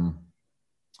 I've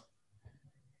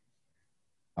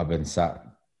been sat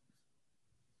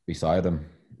beside him.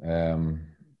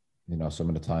 You know, some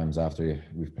of the times after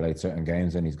we've played certain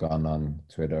games and he's gone on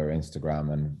Twitter or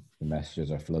Instagram and the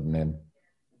messages are flooding in.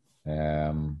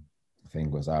 I think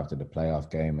it was after the playoff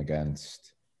game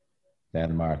against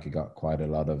Denmark, he got quite a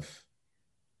lot of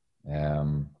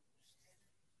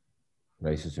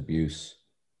racist abuse.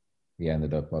 He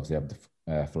ended up obviously having to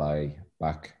fly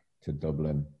back to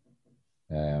Dublin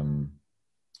to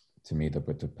meet up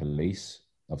with the police,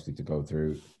 obviously to go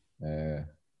through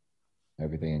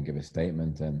everything and give a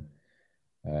statement. And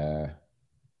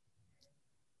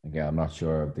again, I'm not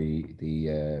sure of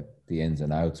the ins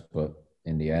and outs, but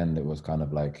in the end, it was kind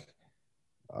of like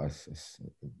there's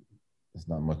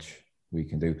not much we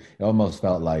can do. It almost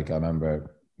felt like, I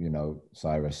remember, you know,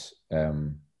 Cyrus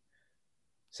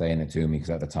saying it to me, because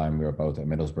at the time we were both at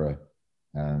Middlesbrough,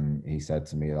 and he said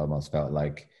to me, it almost felt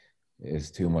like it's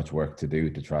too much work to do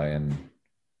to try and,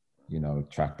 you know,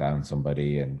 track down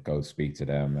somebody and go speak to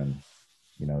them and,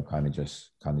 you know, kind of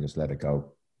just let it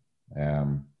go.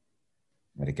 And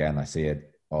again, I see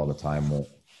it all the time with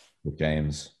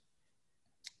James.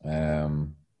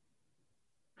 Again,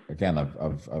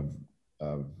 I've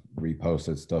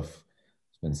reposted stuff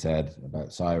that's been said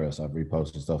about Cyrus. I've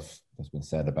reposted stuff that's been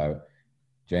said about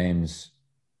James.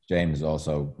 James is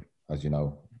also, as you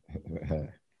know,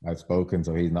 outspoken,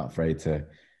 so he's not afraid to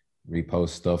repost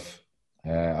stuff.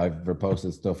 I've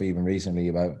reposted stuff even recently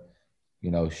about,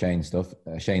 you know, Shane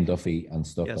Duffy and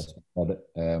stuff. Yes.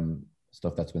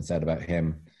 Stuff that's been said about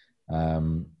him,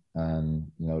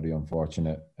 and you know, the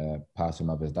unfortunate passing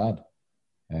of his dad,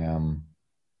 and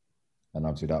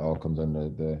obviously that all comes under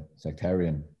the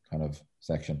sectarian kind of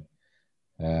section.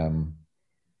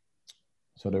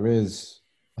 So there is,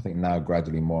 I think, now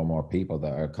gradually more and more people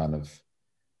that are kind of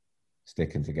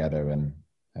sticking together and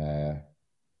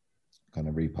kind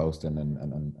of reposting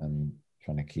and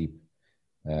trying to keep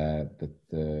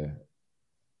the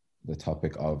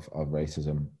topic of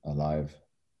racism alive.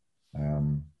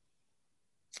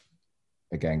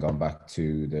 Again, going back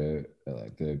to the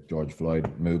George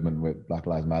Floyd movement with Black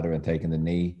Lives Matter and taking the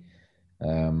knee,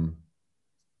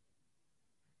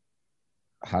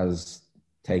 has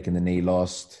taking the knee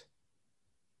lost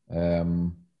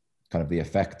kind of the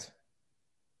effect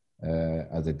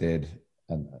as it did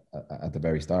at the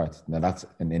very start? Now that's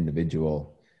an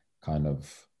individual kind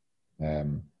of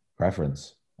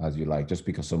preference, as you like. Just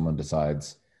because someone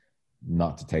decides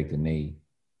not to take the knee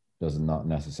does not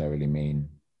necessarily mean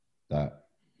that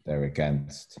they're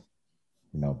against,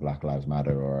 you know, Black Lives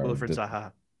Matter or Wilfred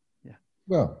Zaha. Yeah.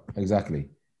 Well, exactly.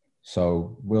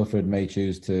 So Wilfred may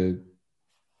choose to,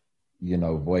 you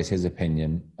know, voice his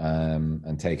opinion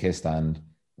and take his stand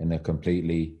in a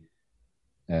completely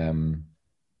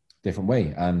different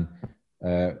way. And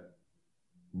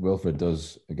Wilfred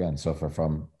does, again, suffer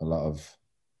from a lot of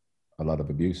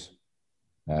abuse.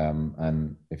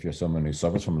 And if you're someone who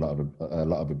suffers from a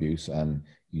lot of abuse and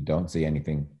you don't see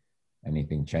anything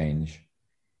change,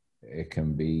 it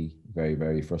can be very,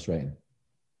 very frustrating.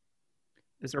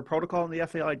 Is there a protocol in the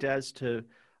FAI, Des, to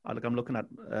like, I'm looking at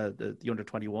the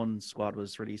under-21 squad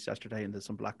was released yesterday, and there's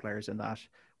some black players in that.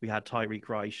 We had Tyreek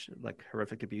Wright, like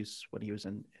horrific abuse when he was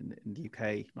in the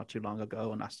UK not too long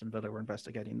ago, and Aston Villa were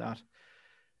investigating that.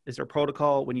 Is there a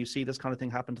protocol when you see this kind of thing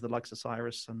happen to the likes of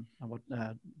Cyrus and what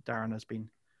Darren has been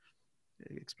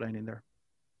explaining there?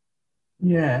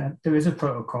 Yeah, there is a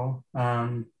protocol.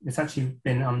 It's actually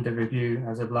been under review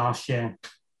as of last year.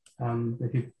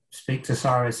 If you speak to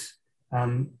Cyrus,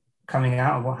 coming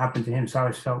out of what happened to him,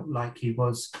 Cyrus felt like he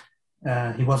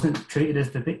wasn't treated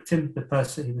as the victim. The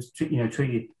person he was,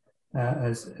 treated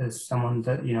as someone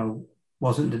that, you know,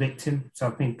 wasn't the victim. So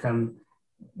I think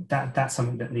that's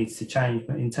something that needs to change.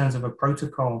 But in terms of a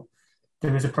protocol,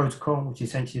 there is a protocol which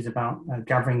essentially is about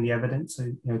gathering the evidence, so,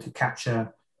 you know, to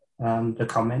capture the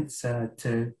comments,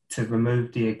 to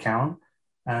remove the account,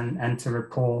 and to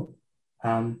report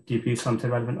the abuse onto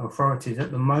relevant authorities.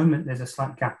 At the moment, there's a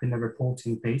slight gap in the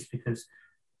reporting piece because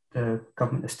the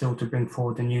government is still to bring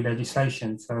forward the new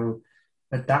legislation. So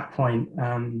at that point,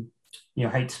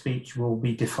 hate speech will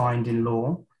be defined in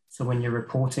law. So when you're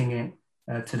reporting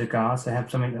it to the guards, they have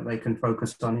something that they can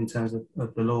focus on in terms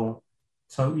of the law.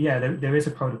 So yeah, there is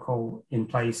a protocol in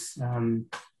place.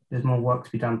 There's more work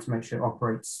to be done to make sure it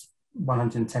operates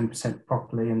 110%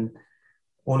 properly. And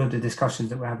all of the discussions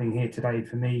that we're having here today,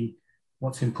 for me,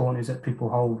 what's important is that people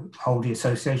hold the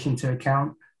association to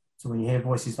account. So when you hear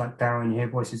voices like Darren, you hear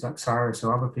voices like Cyrus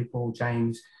or other people,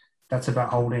 James, that's about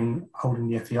holding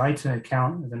the FEI to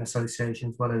account as an association,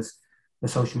 as well as the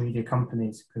social media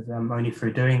companies, because only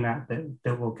through doing that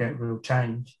will get real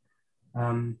change.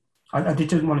 I did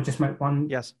just want to make one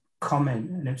comment,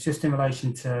 and it's just in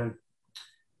relation to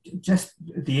just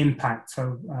the impact.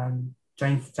 So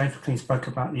James McLean spoke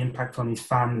about the impact on his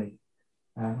family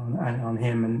and on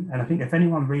him, and I think if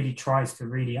anyone really tries to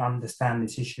really understand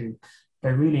this issue,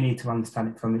 they really need to understand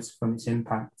it from its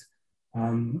impact.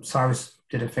 Cyrus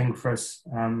did a thing for us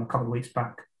a couple of weeks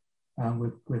back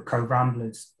with Cove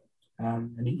Ramblers,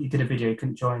 and he did a video. He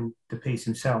couldn't join the piece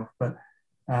himself, but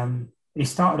he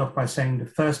started off by saying the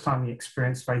first time he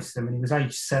experienced racism, and he was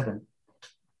age 7.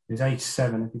 He was age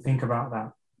 7, if you think about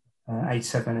that, age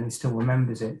 7, and he still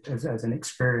remembers it as an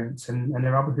experience. And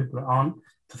there are other people that aren't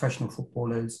professional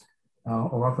footballers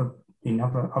or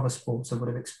other sports that would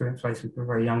have experienced racism at a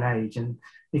very young age, and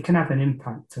it can have an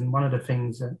impact. And one of the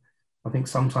things that I think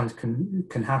sometimes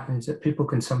can happen is that people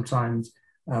can sometimes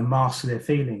mask their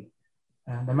feeling.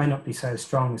 They may not be so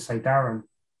strong as, say, Darren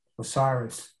or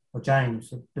Cyrus or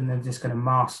James, and they're just going to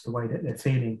mask the way that they're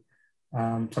feeling.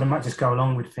 So they might just go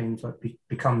along with things, but it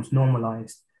becomes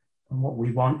normalised. And what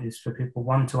we want is for people,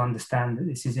 one, to understand that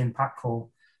this is impactful,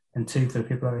 and two, for the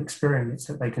people who are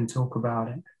experiencing it, that they can talk about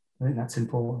it. I think that's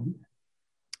important.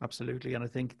 Absolutely. And I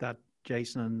think that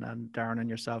Jason and Darren and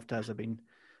yourself, Des, have been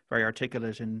very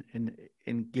articulate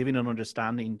in giving an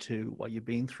understanding to what you've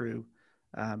been through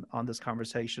on this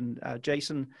conversation.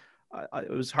 Jason, it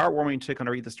was heartwarming to kind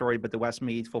of read the story about the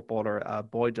Westmeath footballer,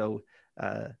 Boydo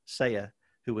Saya,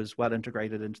 who was well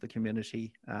integrated into the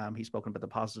community. He's spoken about the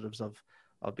positives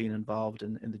of being involved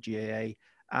in the GAA.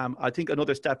 I think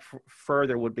another step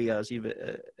further would be, as you've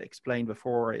explained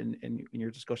before in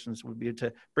your discussions, would be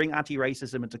to bring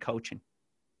anti-racism into coaching.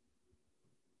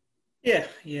 Yeah.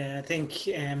 I think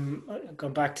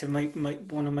going back to my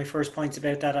one of my first points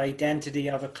about that identity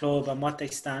of a club and what they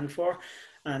stand for.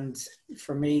 And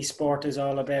for me, sport is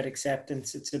all about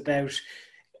acceptance. It's about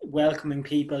welcoming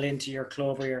people into your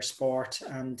club or your sport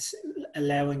and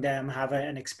allowing them have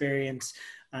an experience,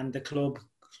 and the club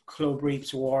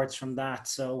reaps rewards from that.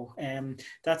 So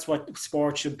that's what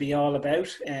sport should be all about,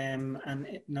 and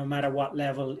no matter what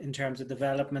level in terms of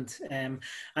development. And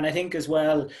I think as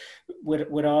well,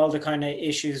 with all the kind of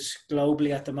issues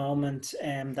globally at the moment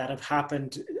that have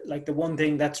happened, like the one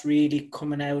thing that's really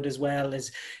coming out as well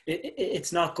is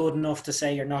it's not good enough to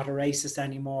say you're not a racist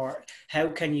anymore. How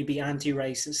can you be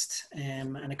anti-racist?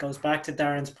 And it goes back to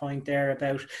Darren's point there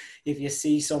about if you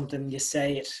see something, you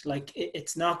say it. Like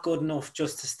it's not good enough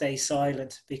just to stay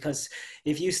silent, because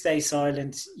if you stay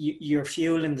silent, you're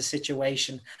fueling the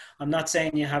situation. I'm not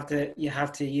saying you have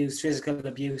to use physical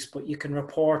abuse, but you can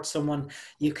report someone,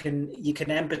 you can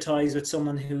empathize with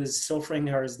someone who is suffering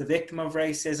or is the victim of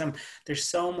racism. There's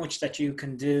so much that you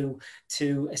can do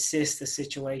to assist a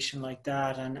situation like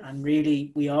that, and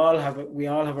really we all have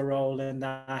a role in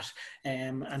that,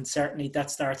 and certainly that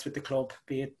starts with the club,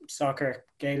 be it soccer,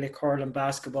 Gaelic, hurling,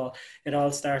 basketball. It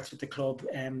all starts with the club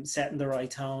setting the right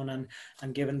tone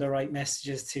and giving the right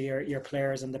messages to your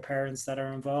players and the parents that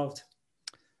are involved.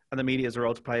 And the media has a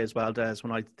role to play as well, Des.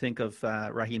 When I think of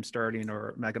Raheem Sterling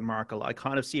or Meghan Markle, I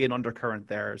kind of see an undercurrent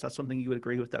there. Is that something you would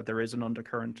agree with, that there is an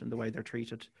undercurrent in the way they're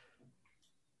treated?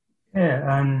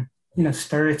 Yeah,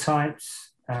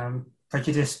 stereotypes,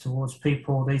 prejudice towards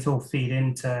people, these all feed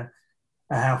into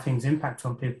how things impact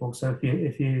on people. So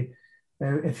if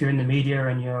you're in the media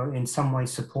and you're in some way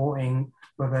supporting,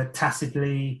 whether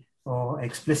tacitly or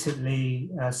explicitly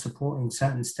supporting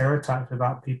certain stereotypes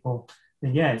about people,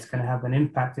 then yeah, it's going to have an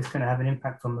impact. It's going to have an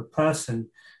impact on the person,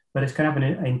 but it's going to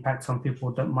have an impact on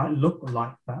people that might look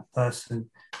like that person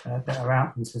that are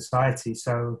out in society.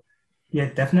 So yeah,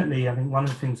 definitely. I think one of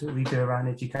the things that we do around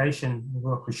education, we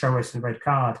work with Show Race and Red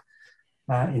Card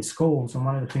in schools, and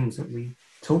one of the things that we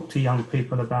talk to young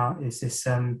people about is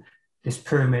this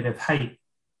pyramid of hate.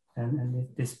 And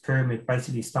this pyramid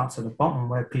basically starts at the bottom,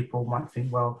 where people might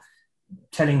think, well,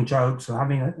 telling jokes or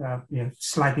having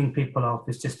slagging people off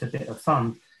is just a bit of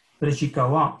fun. But as you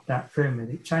go up that pyramid,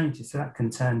 it changes. So that can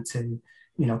turn to,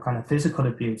 kind of physical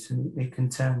abuse, and it can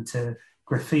turn to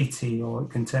graffiti, or it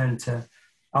can turn to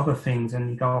other things, and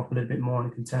you go up a little bit more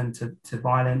and it can turn to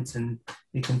violence, and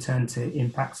it can turn to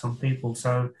impacts on people.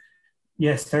 So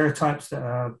stereotypes that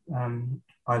are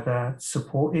either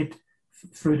supported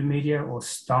through the media or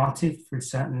started through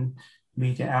certain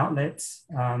media outlets.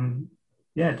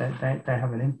 They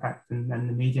have an impact, and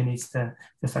the media needs to,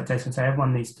 just like Jason said,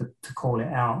 everyone needs to call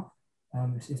it out.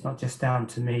 It's not just down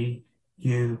to me,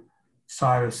 you,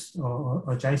 Cyrus,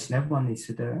 or Jason. Everyone needs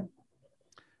to do it.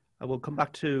 I will come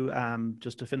back to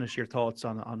just to finish your thoughts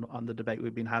on the debate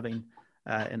we've been having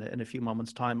in a few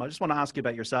moments' time. I just want to ask you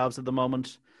about yourselves at the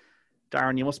moment.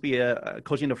 Darren, you must be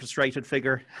cutting a frustrated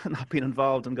figure, not being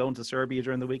involved and going to Serbia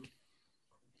during the week.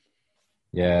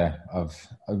 Yeah,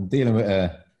 I'm dealing with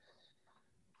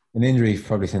an injury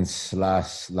probably since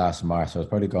last March. So it's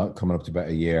probably coming up to about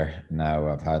a year now.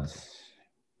 I've had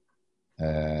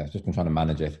just been trying to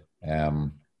manage it.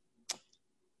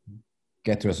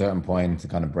 Get to a certain point to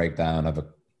kind of break down, have a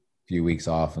few weeks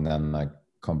off, and then I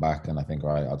come back and I think,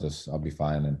 all right, I'll be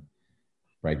fine, and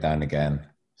break down again.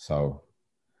 So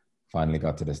finally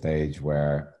got to the stage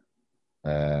where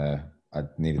I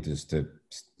needed just to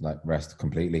rest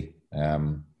completely.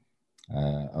 And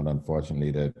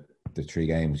unfortunately, the 3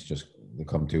 games just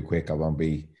come too quick. I'll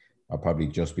probably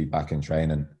just be back in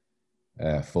training,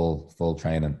 full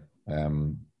training.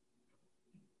 The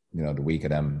week of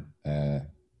them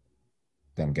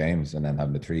games, and then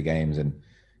having the 3 games in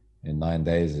 9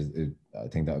 days. I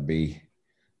think that'd be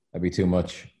too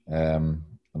much. And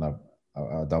I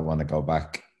don't want to go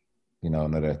back,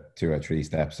 another 2 or 3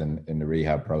 steps in the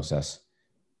rehab process.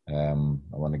 I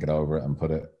want to get over it and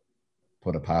put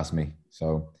it past me.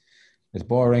 So it's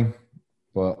boring,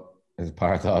 but it's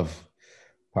part of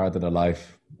the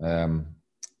life.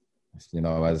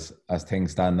 As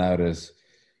things stand now, there's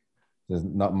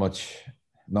not much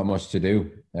to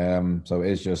do. So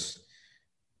it's just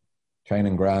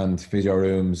training ground, physio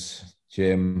rooms,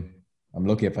 gym. I'm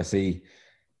lucky if I see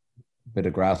a bit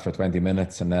of grass for 20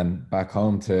 minutes, and then back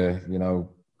home to,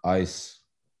 ice,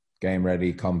 game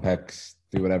ready, Compex,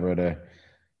 do whatever the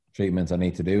treatments I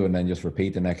need to do, and then just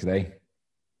repeat the next day.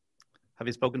 Have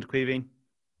you spoken to Caoimhín?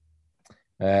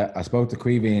 I spoke to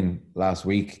Caoimhín last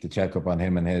week to check up on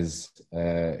him and his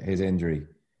injury.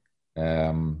 He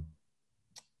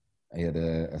had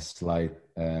a slight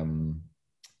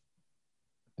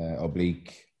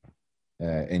oblique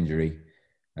injury,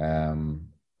 and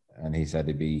he said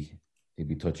he'd be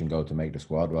touch and go to make the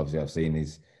squad. Well, obviously, I've seen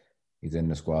he's in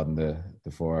the squad, and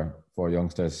the four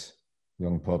youngsters,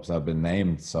 young pups, have been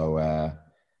named. So I'm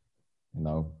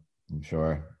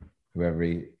sure whoever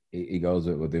he goes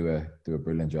with will do a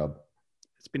brilliant job.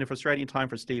 It's been a frustrating time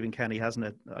for Stephen Kenny, hasn't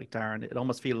it? Like Darren, it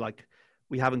almost feels like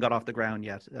we haven't got off the ground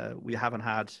yet. We haven't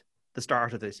had the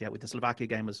start of this yet. With the Slovakia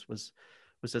game was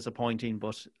disappointing,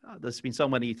 but there's been so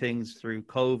many things through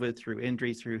COVID, through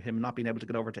injuries, through him not being able to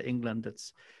get over to England.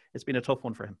 It's been a tough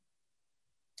one for him.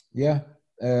 Yeah,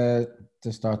 to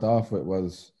start off with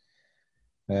was,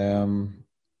 it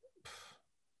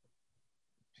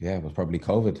was probably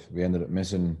COVID. We ended up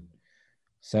missing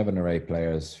 7 or 8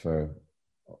 players for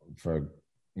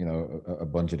a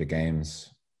bunch of the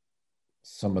games.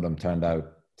 Some of them turned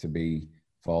out to be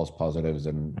false positives,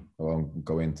 and I won't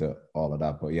go into all of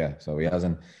that. But yeah, so he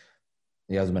hasn't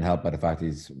been helped by the fact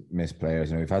he's missed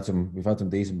players. We've had some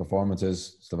decent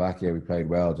performances. Slovakia, we played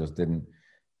well, just didn't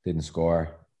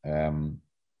score.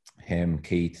 Him,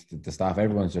 Keith, the staff,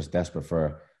 everyone's just desperate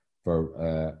for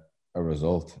a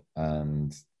result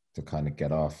and to kind of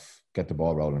get the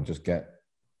ball rolling, just get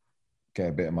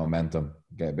a bit of momentum,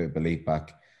 get a bit of belief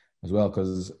back as well,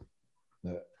 because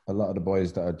a lot of the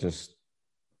boys that are just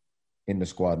in the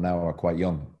squad now are quite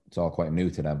young. It's all quite new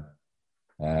to them.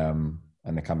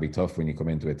 And it can be tough when you come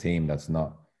into a team that's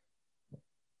not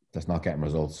getting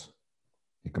results.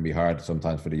 It can be hard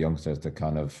sometimes for the youngsters to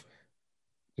kind of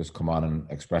just come on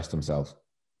and express themselves.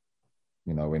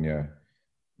 When you're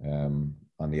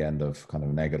on the end of kind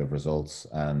of negative results,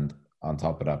 and on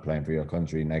top of that, playing for your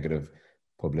country, negative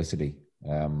publicity.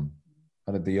 And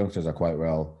the youngsters are quite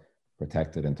well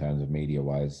protected in terms of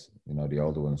media-wise. The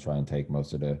older ones try and take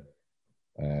most of the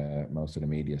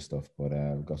media stuff, but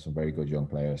we've got some very good young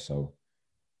players. So,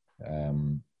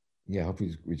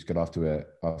 hopefully we just get off to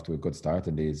a good start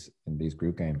in these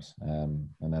group games, and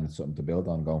then it's something to build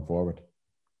on going forward.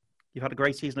 You've had a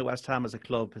great season at West Ham as a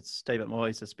club. It's David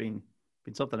Moyes. It's been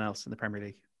something else in the Premier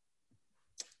League.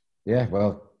 Yeah,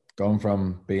 well, going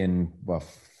from being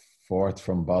 4th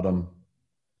from bottom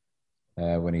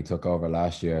when he took over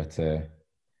last year to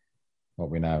what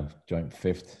we now joint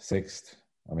 5th, 6th.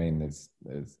 I mean, it's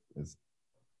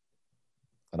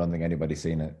I don't think anybody's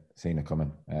seen it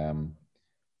coming.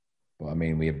 But I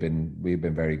mean, we've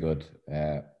been very good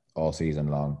all season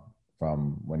long,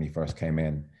 from when he first came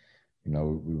in You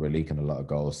know, we were leaking a lot of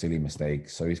goals, silly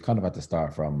mistakes. So he's kind of had to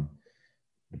start from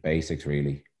the basics,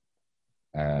 really,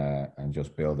 and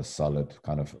just build a solid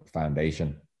kind of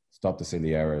foundation. Stop the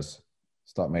silly errors,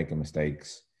 stop making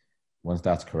mistakes. Once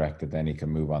that's corrected, then he can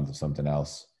move on to something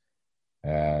else.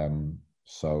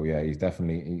 So yeah, he's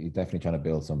definitely trying to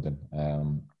build something.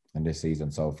 And this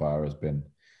season so far has been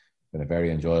a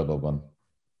very enjoyable one.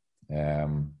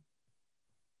 And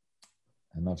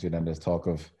obviously then there's talk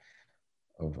of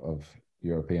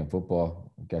European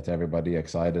football, get everybody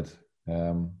excited.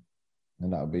 And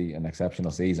that'll be an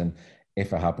exceptional season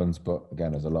if it happens. But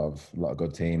again, there's a lot of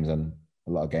good teams and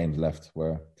a lot of games left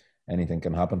where anything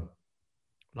can happen.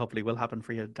 Hopefully will happen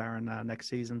for you, Darren, next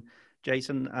season.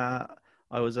 Jason,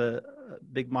 I was a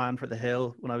big man for the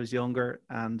Hill when I was younger,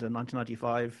 and in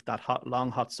 1995, that long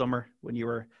hot summer when you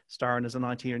were starring as a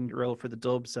 19-year-old for the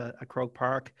Dubs at Croke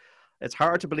Park. It's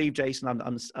hard to believe, Jason.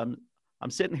 I'm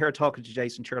sitting here talking to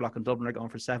Jason Sherlock, and Dublin are going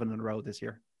for 7 in a row this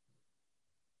year.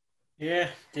 Yeah,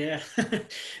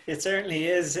 it certainly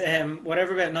is.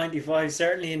 Whatever about 95,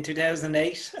 certainly in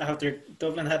 2008, after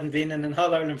Dublin hadn't been in an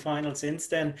All-Ireland final since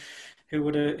then. Who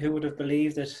would have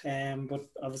believed it? But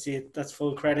obviously that's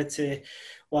full credit to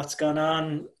what's gone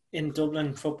on in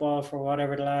Dublin football for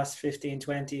whatever the last 15,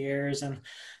 20 years. And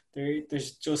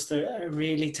there's just a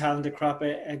really talented crop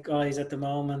of guys at the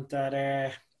moment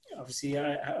that obviously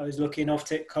I was lucky enough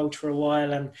to coach for a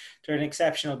while, and they're an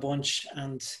exceptional bunch.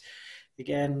 And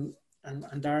again, and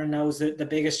Darren knows that the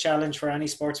biggest challenge for any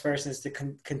sports person is to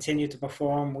continue to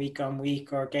perform week on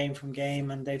week or game from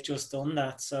game. And they've just done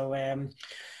that. So,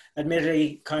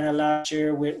 admittedly, kind of last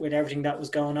year with everything that was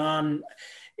going on,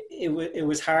 it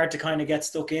was hard to kind of get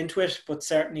stuck into it. But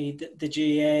certainly the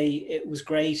GAA, it was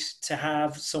great to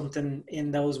have something in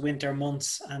those winter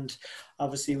months. And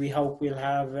obviously we hope we'll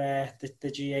have the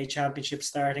GAA Championship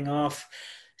starting off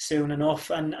soon enough.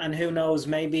 And who knows,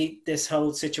 maybe this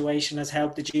whole situation has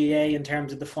helped the GAA in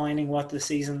terms of defining what the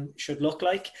season should look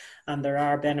like. And there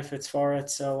are benefits for it.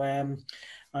 So,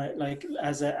 like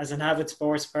as an avid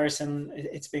sports person,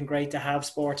 it's been great to have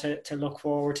sport to look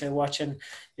forward to watching.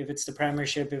 If it's the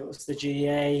Premiership, if it was the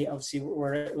GAA, obviously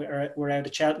we're out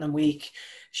of Cheltenham week.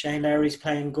 Shane Lowry's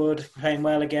playing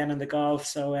well again in the golf.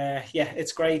 So yeah,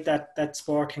 it's great that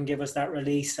sport can give us that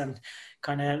release and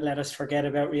kind of let us forget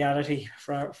about reality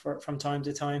from time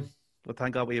to time. Well,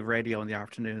 thank God we have radio in the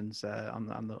afternoons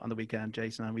on the weekend,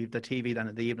 Jason, and we have the TV then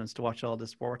in the evenings to watch all the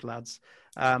sport, lads.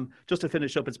 Just to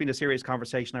finish up, it's been a serious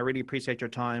conversation. I really appreciate your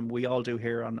time. We all do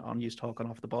here on News Talk and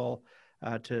Off the Ball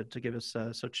to give us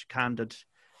such candid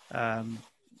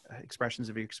expressions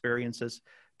of your experiences.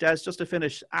 Des, just to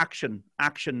finish, action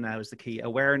now is the key.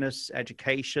 Awareness,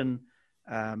 education,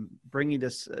 bringing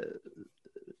this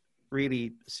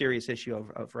really serious issue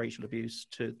of racial abuse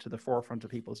to the forefront of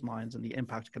people's minds and the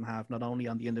impact it can have not only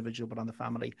on the individual but on the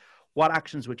family. What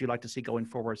actions would you like to see going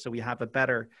forward so we have a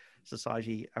better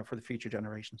society for the future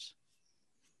generations?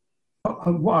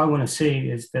 What I want to see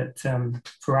is that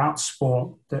throughout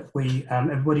sport that we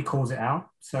everybody calls it out.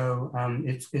 So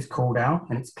it's called out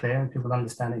and it's clear and people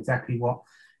understand exactly what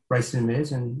racism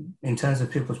is, and in terms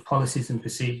of people's policies and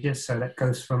procedures. So that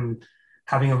goes from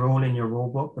having a rule in your rule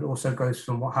book, but also goes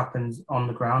from what happens on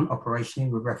the ground operationally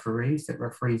with referees, that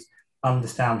referees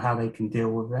understand how they can deal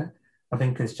with it. I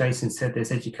think, as Jason said,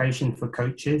 there's education for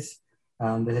coaches,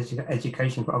 there's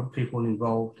education for other people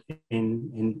involved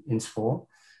in sport.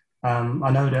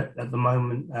 I know that at the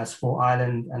moment, Sport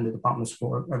Ireland and the Department of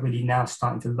Sport are really now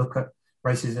starting to look at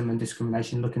racism and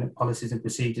discrimination, looking at policies and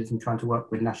procedures and trying to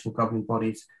work with national governing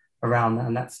bodies around that,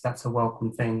 and that's a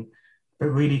welcome thing. But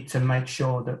really to make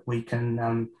sure that we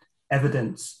can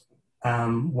evidence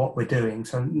what we're doing.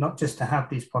 So not just to have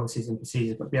these policies and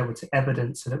procedures, but be able to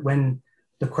evidence, so that when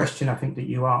the question I think that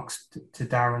you asked to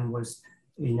Darren was,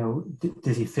 you know,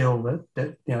 does he feel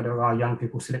that you know, there are young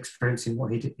people still experiencing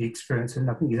what he experienced? And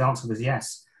I think his answer was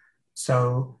yes.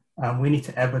 So we need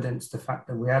to evidence the fact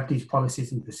that we have these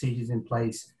policies and procedures in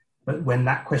place, but when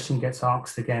that question gets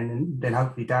asked again, then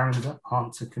hopefully Darren's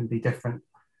answer can be different.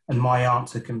 And my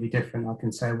answer can be different. I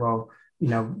can say, well, you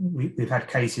know, we've had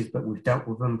cases, but we've dealt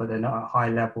with them, but they're not at high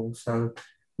level. So,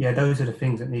 yeah, those are the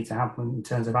things that need to happen in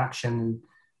terms of action.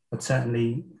 But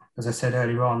certainly, as I said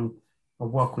earlier on, I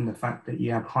welcome the fact that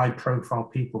you have high-profile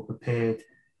people prepared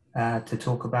to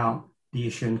talk about the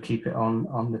issue and keep it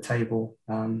on the table.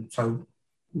 So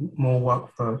more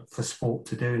work for sport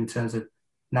to do in terms of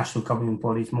national governing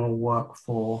bodies, more work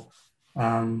for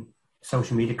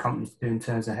social media companies to do in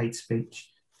terms of hate speech.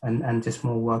 And just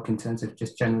more work in terms of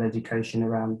just general education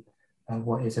around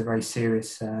what is a very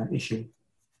serious issue.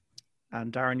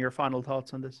 And Darren, your final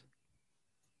thoughts on this?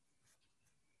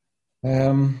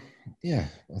 Yeah,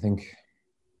 I think,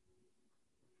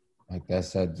 like Des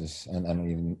said, and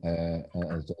even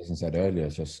as Jason said earlier,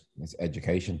 it's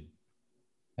education.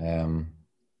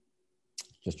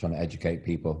 Just trying to educate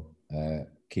people,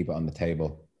 keep it on the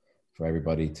table for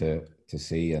everybody to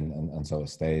see, and so it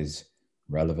stays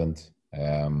relevant.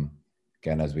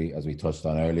 Again, as we touched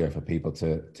on earlier, for people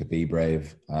to be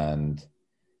brave, and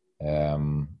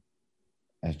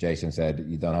as Jason said,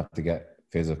 you don't have to get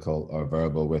physical or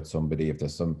verbal with somebody. If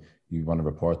there's you want to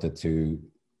report it to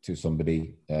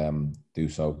somebody, do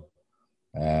so.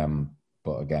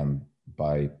 But again,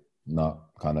 by not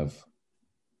kind of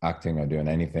acting or doing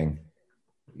anything,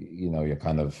 you're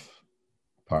kind of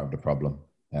part of the problem,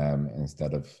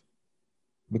 instead of,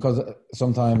 because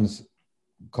sometimes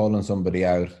calling somebody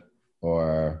out,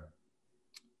 or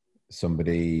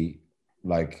somebody,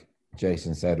 like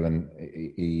Jason said, when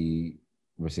he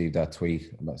received that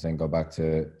tweet about saying go back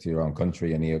to your own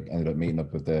country, and he ended up meeting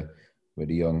up with the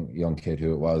young kid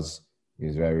who it was. He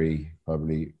was very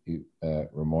probably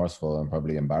remorseful and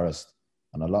probably embarrassed.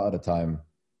 And a lot of the time,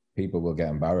 people will get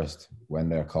embarrassed when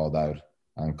they're called out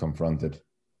and confronted,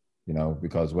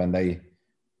 because when they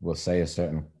will say a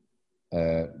certain,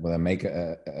 when they make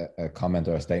a comment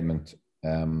or a statement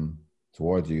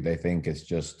towards you, they think it's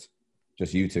just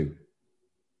you two.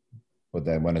 But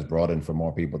then when it's brought in for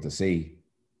more people to see,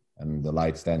 and the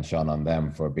lights then shone on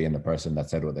them for being the person that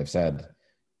said what they've said,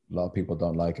 a lot of people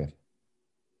don't like it.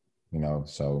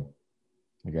 So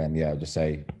again, yeah, just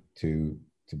say to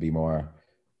be more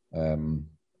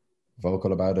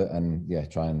vocal about it, and yeah,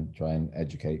 try and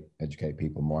educate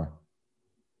people more.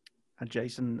 And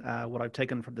Jason, what I've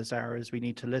taken from this hour is we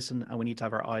need to listen, and we need to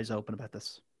have our eyes open about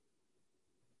this.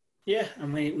 Yeah,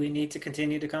 and we need to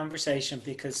continue the conversation,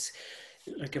 because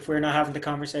like, if we're not having the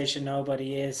conversation,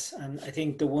 nobody is. And I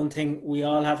think the one thing we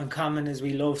all have in common is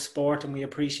we love sport and we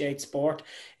appreciate sport.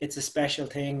 It's a special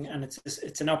thing, and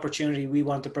it's an opportunity we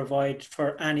want to provide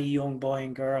for any young boy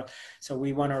and girl. So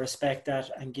we want to respect that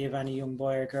and give any young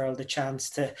boy or girl the chance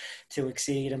to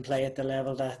exceed and play at the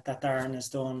level that Darren has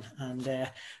done. And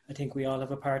I think we all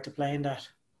have a part to play in that.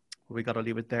 We got to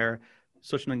leave it there.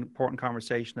 Such an important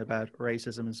conversation about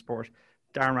racism in sport.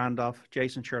 Darren Randolph,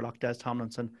 Jason Sherlock, Des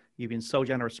Tomlinson, you've been so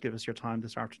generous to give us your time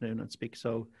this afternoon and speak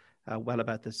so well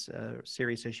about this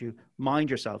serious issue. Mind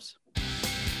yourselves.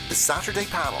 The Saturday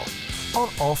Panel on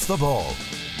Off the Ball.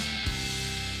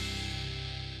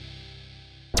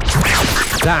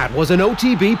 That was an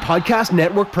OTB Podcast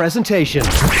Network presentation.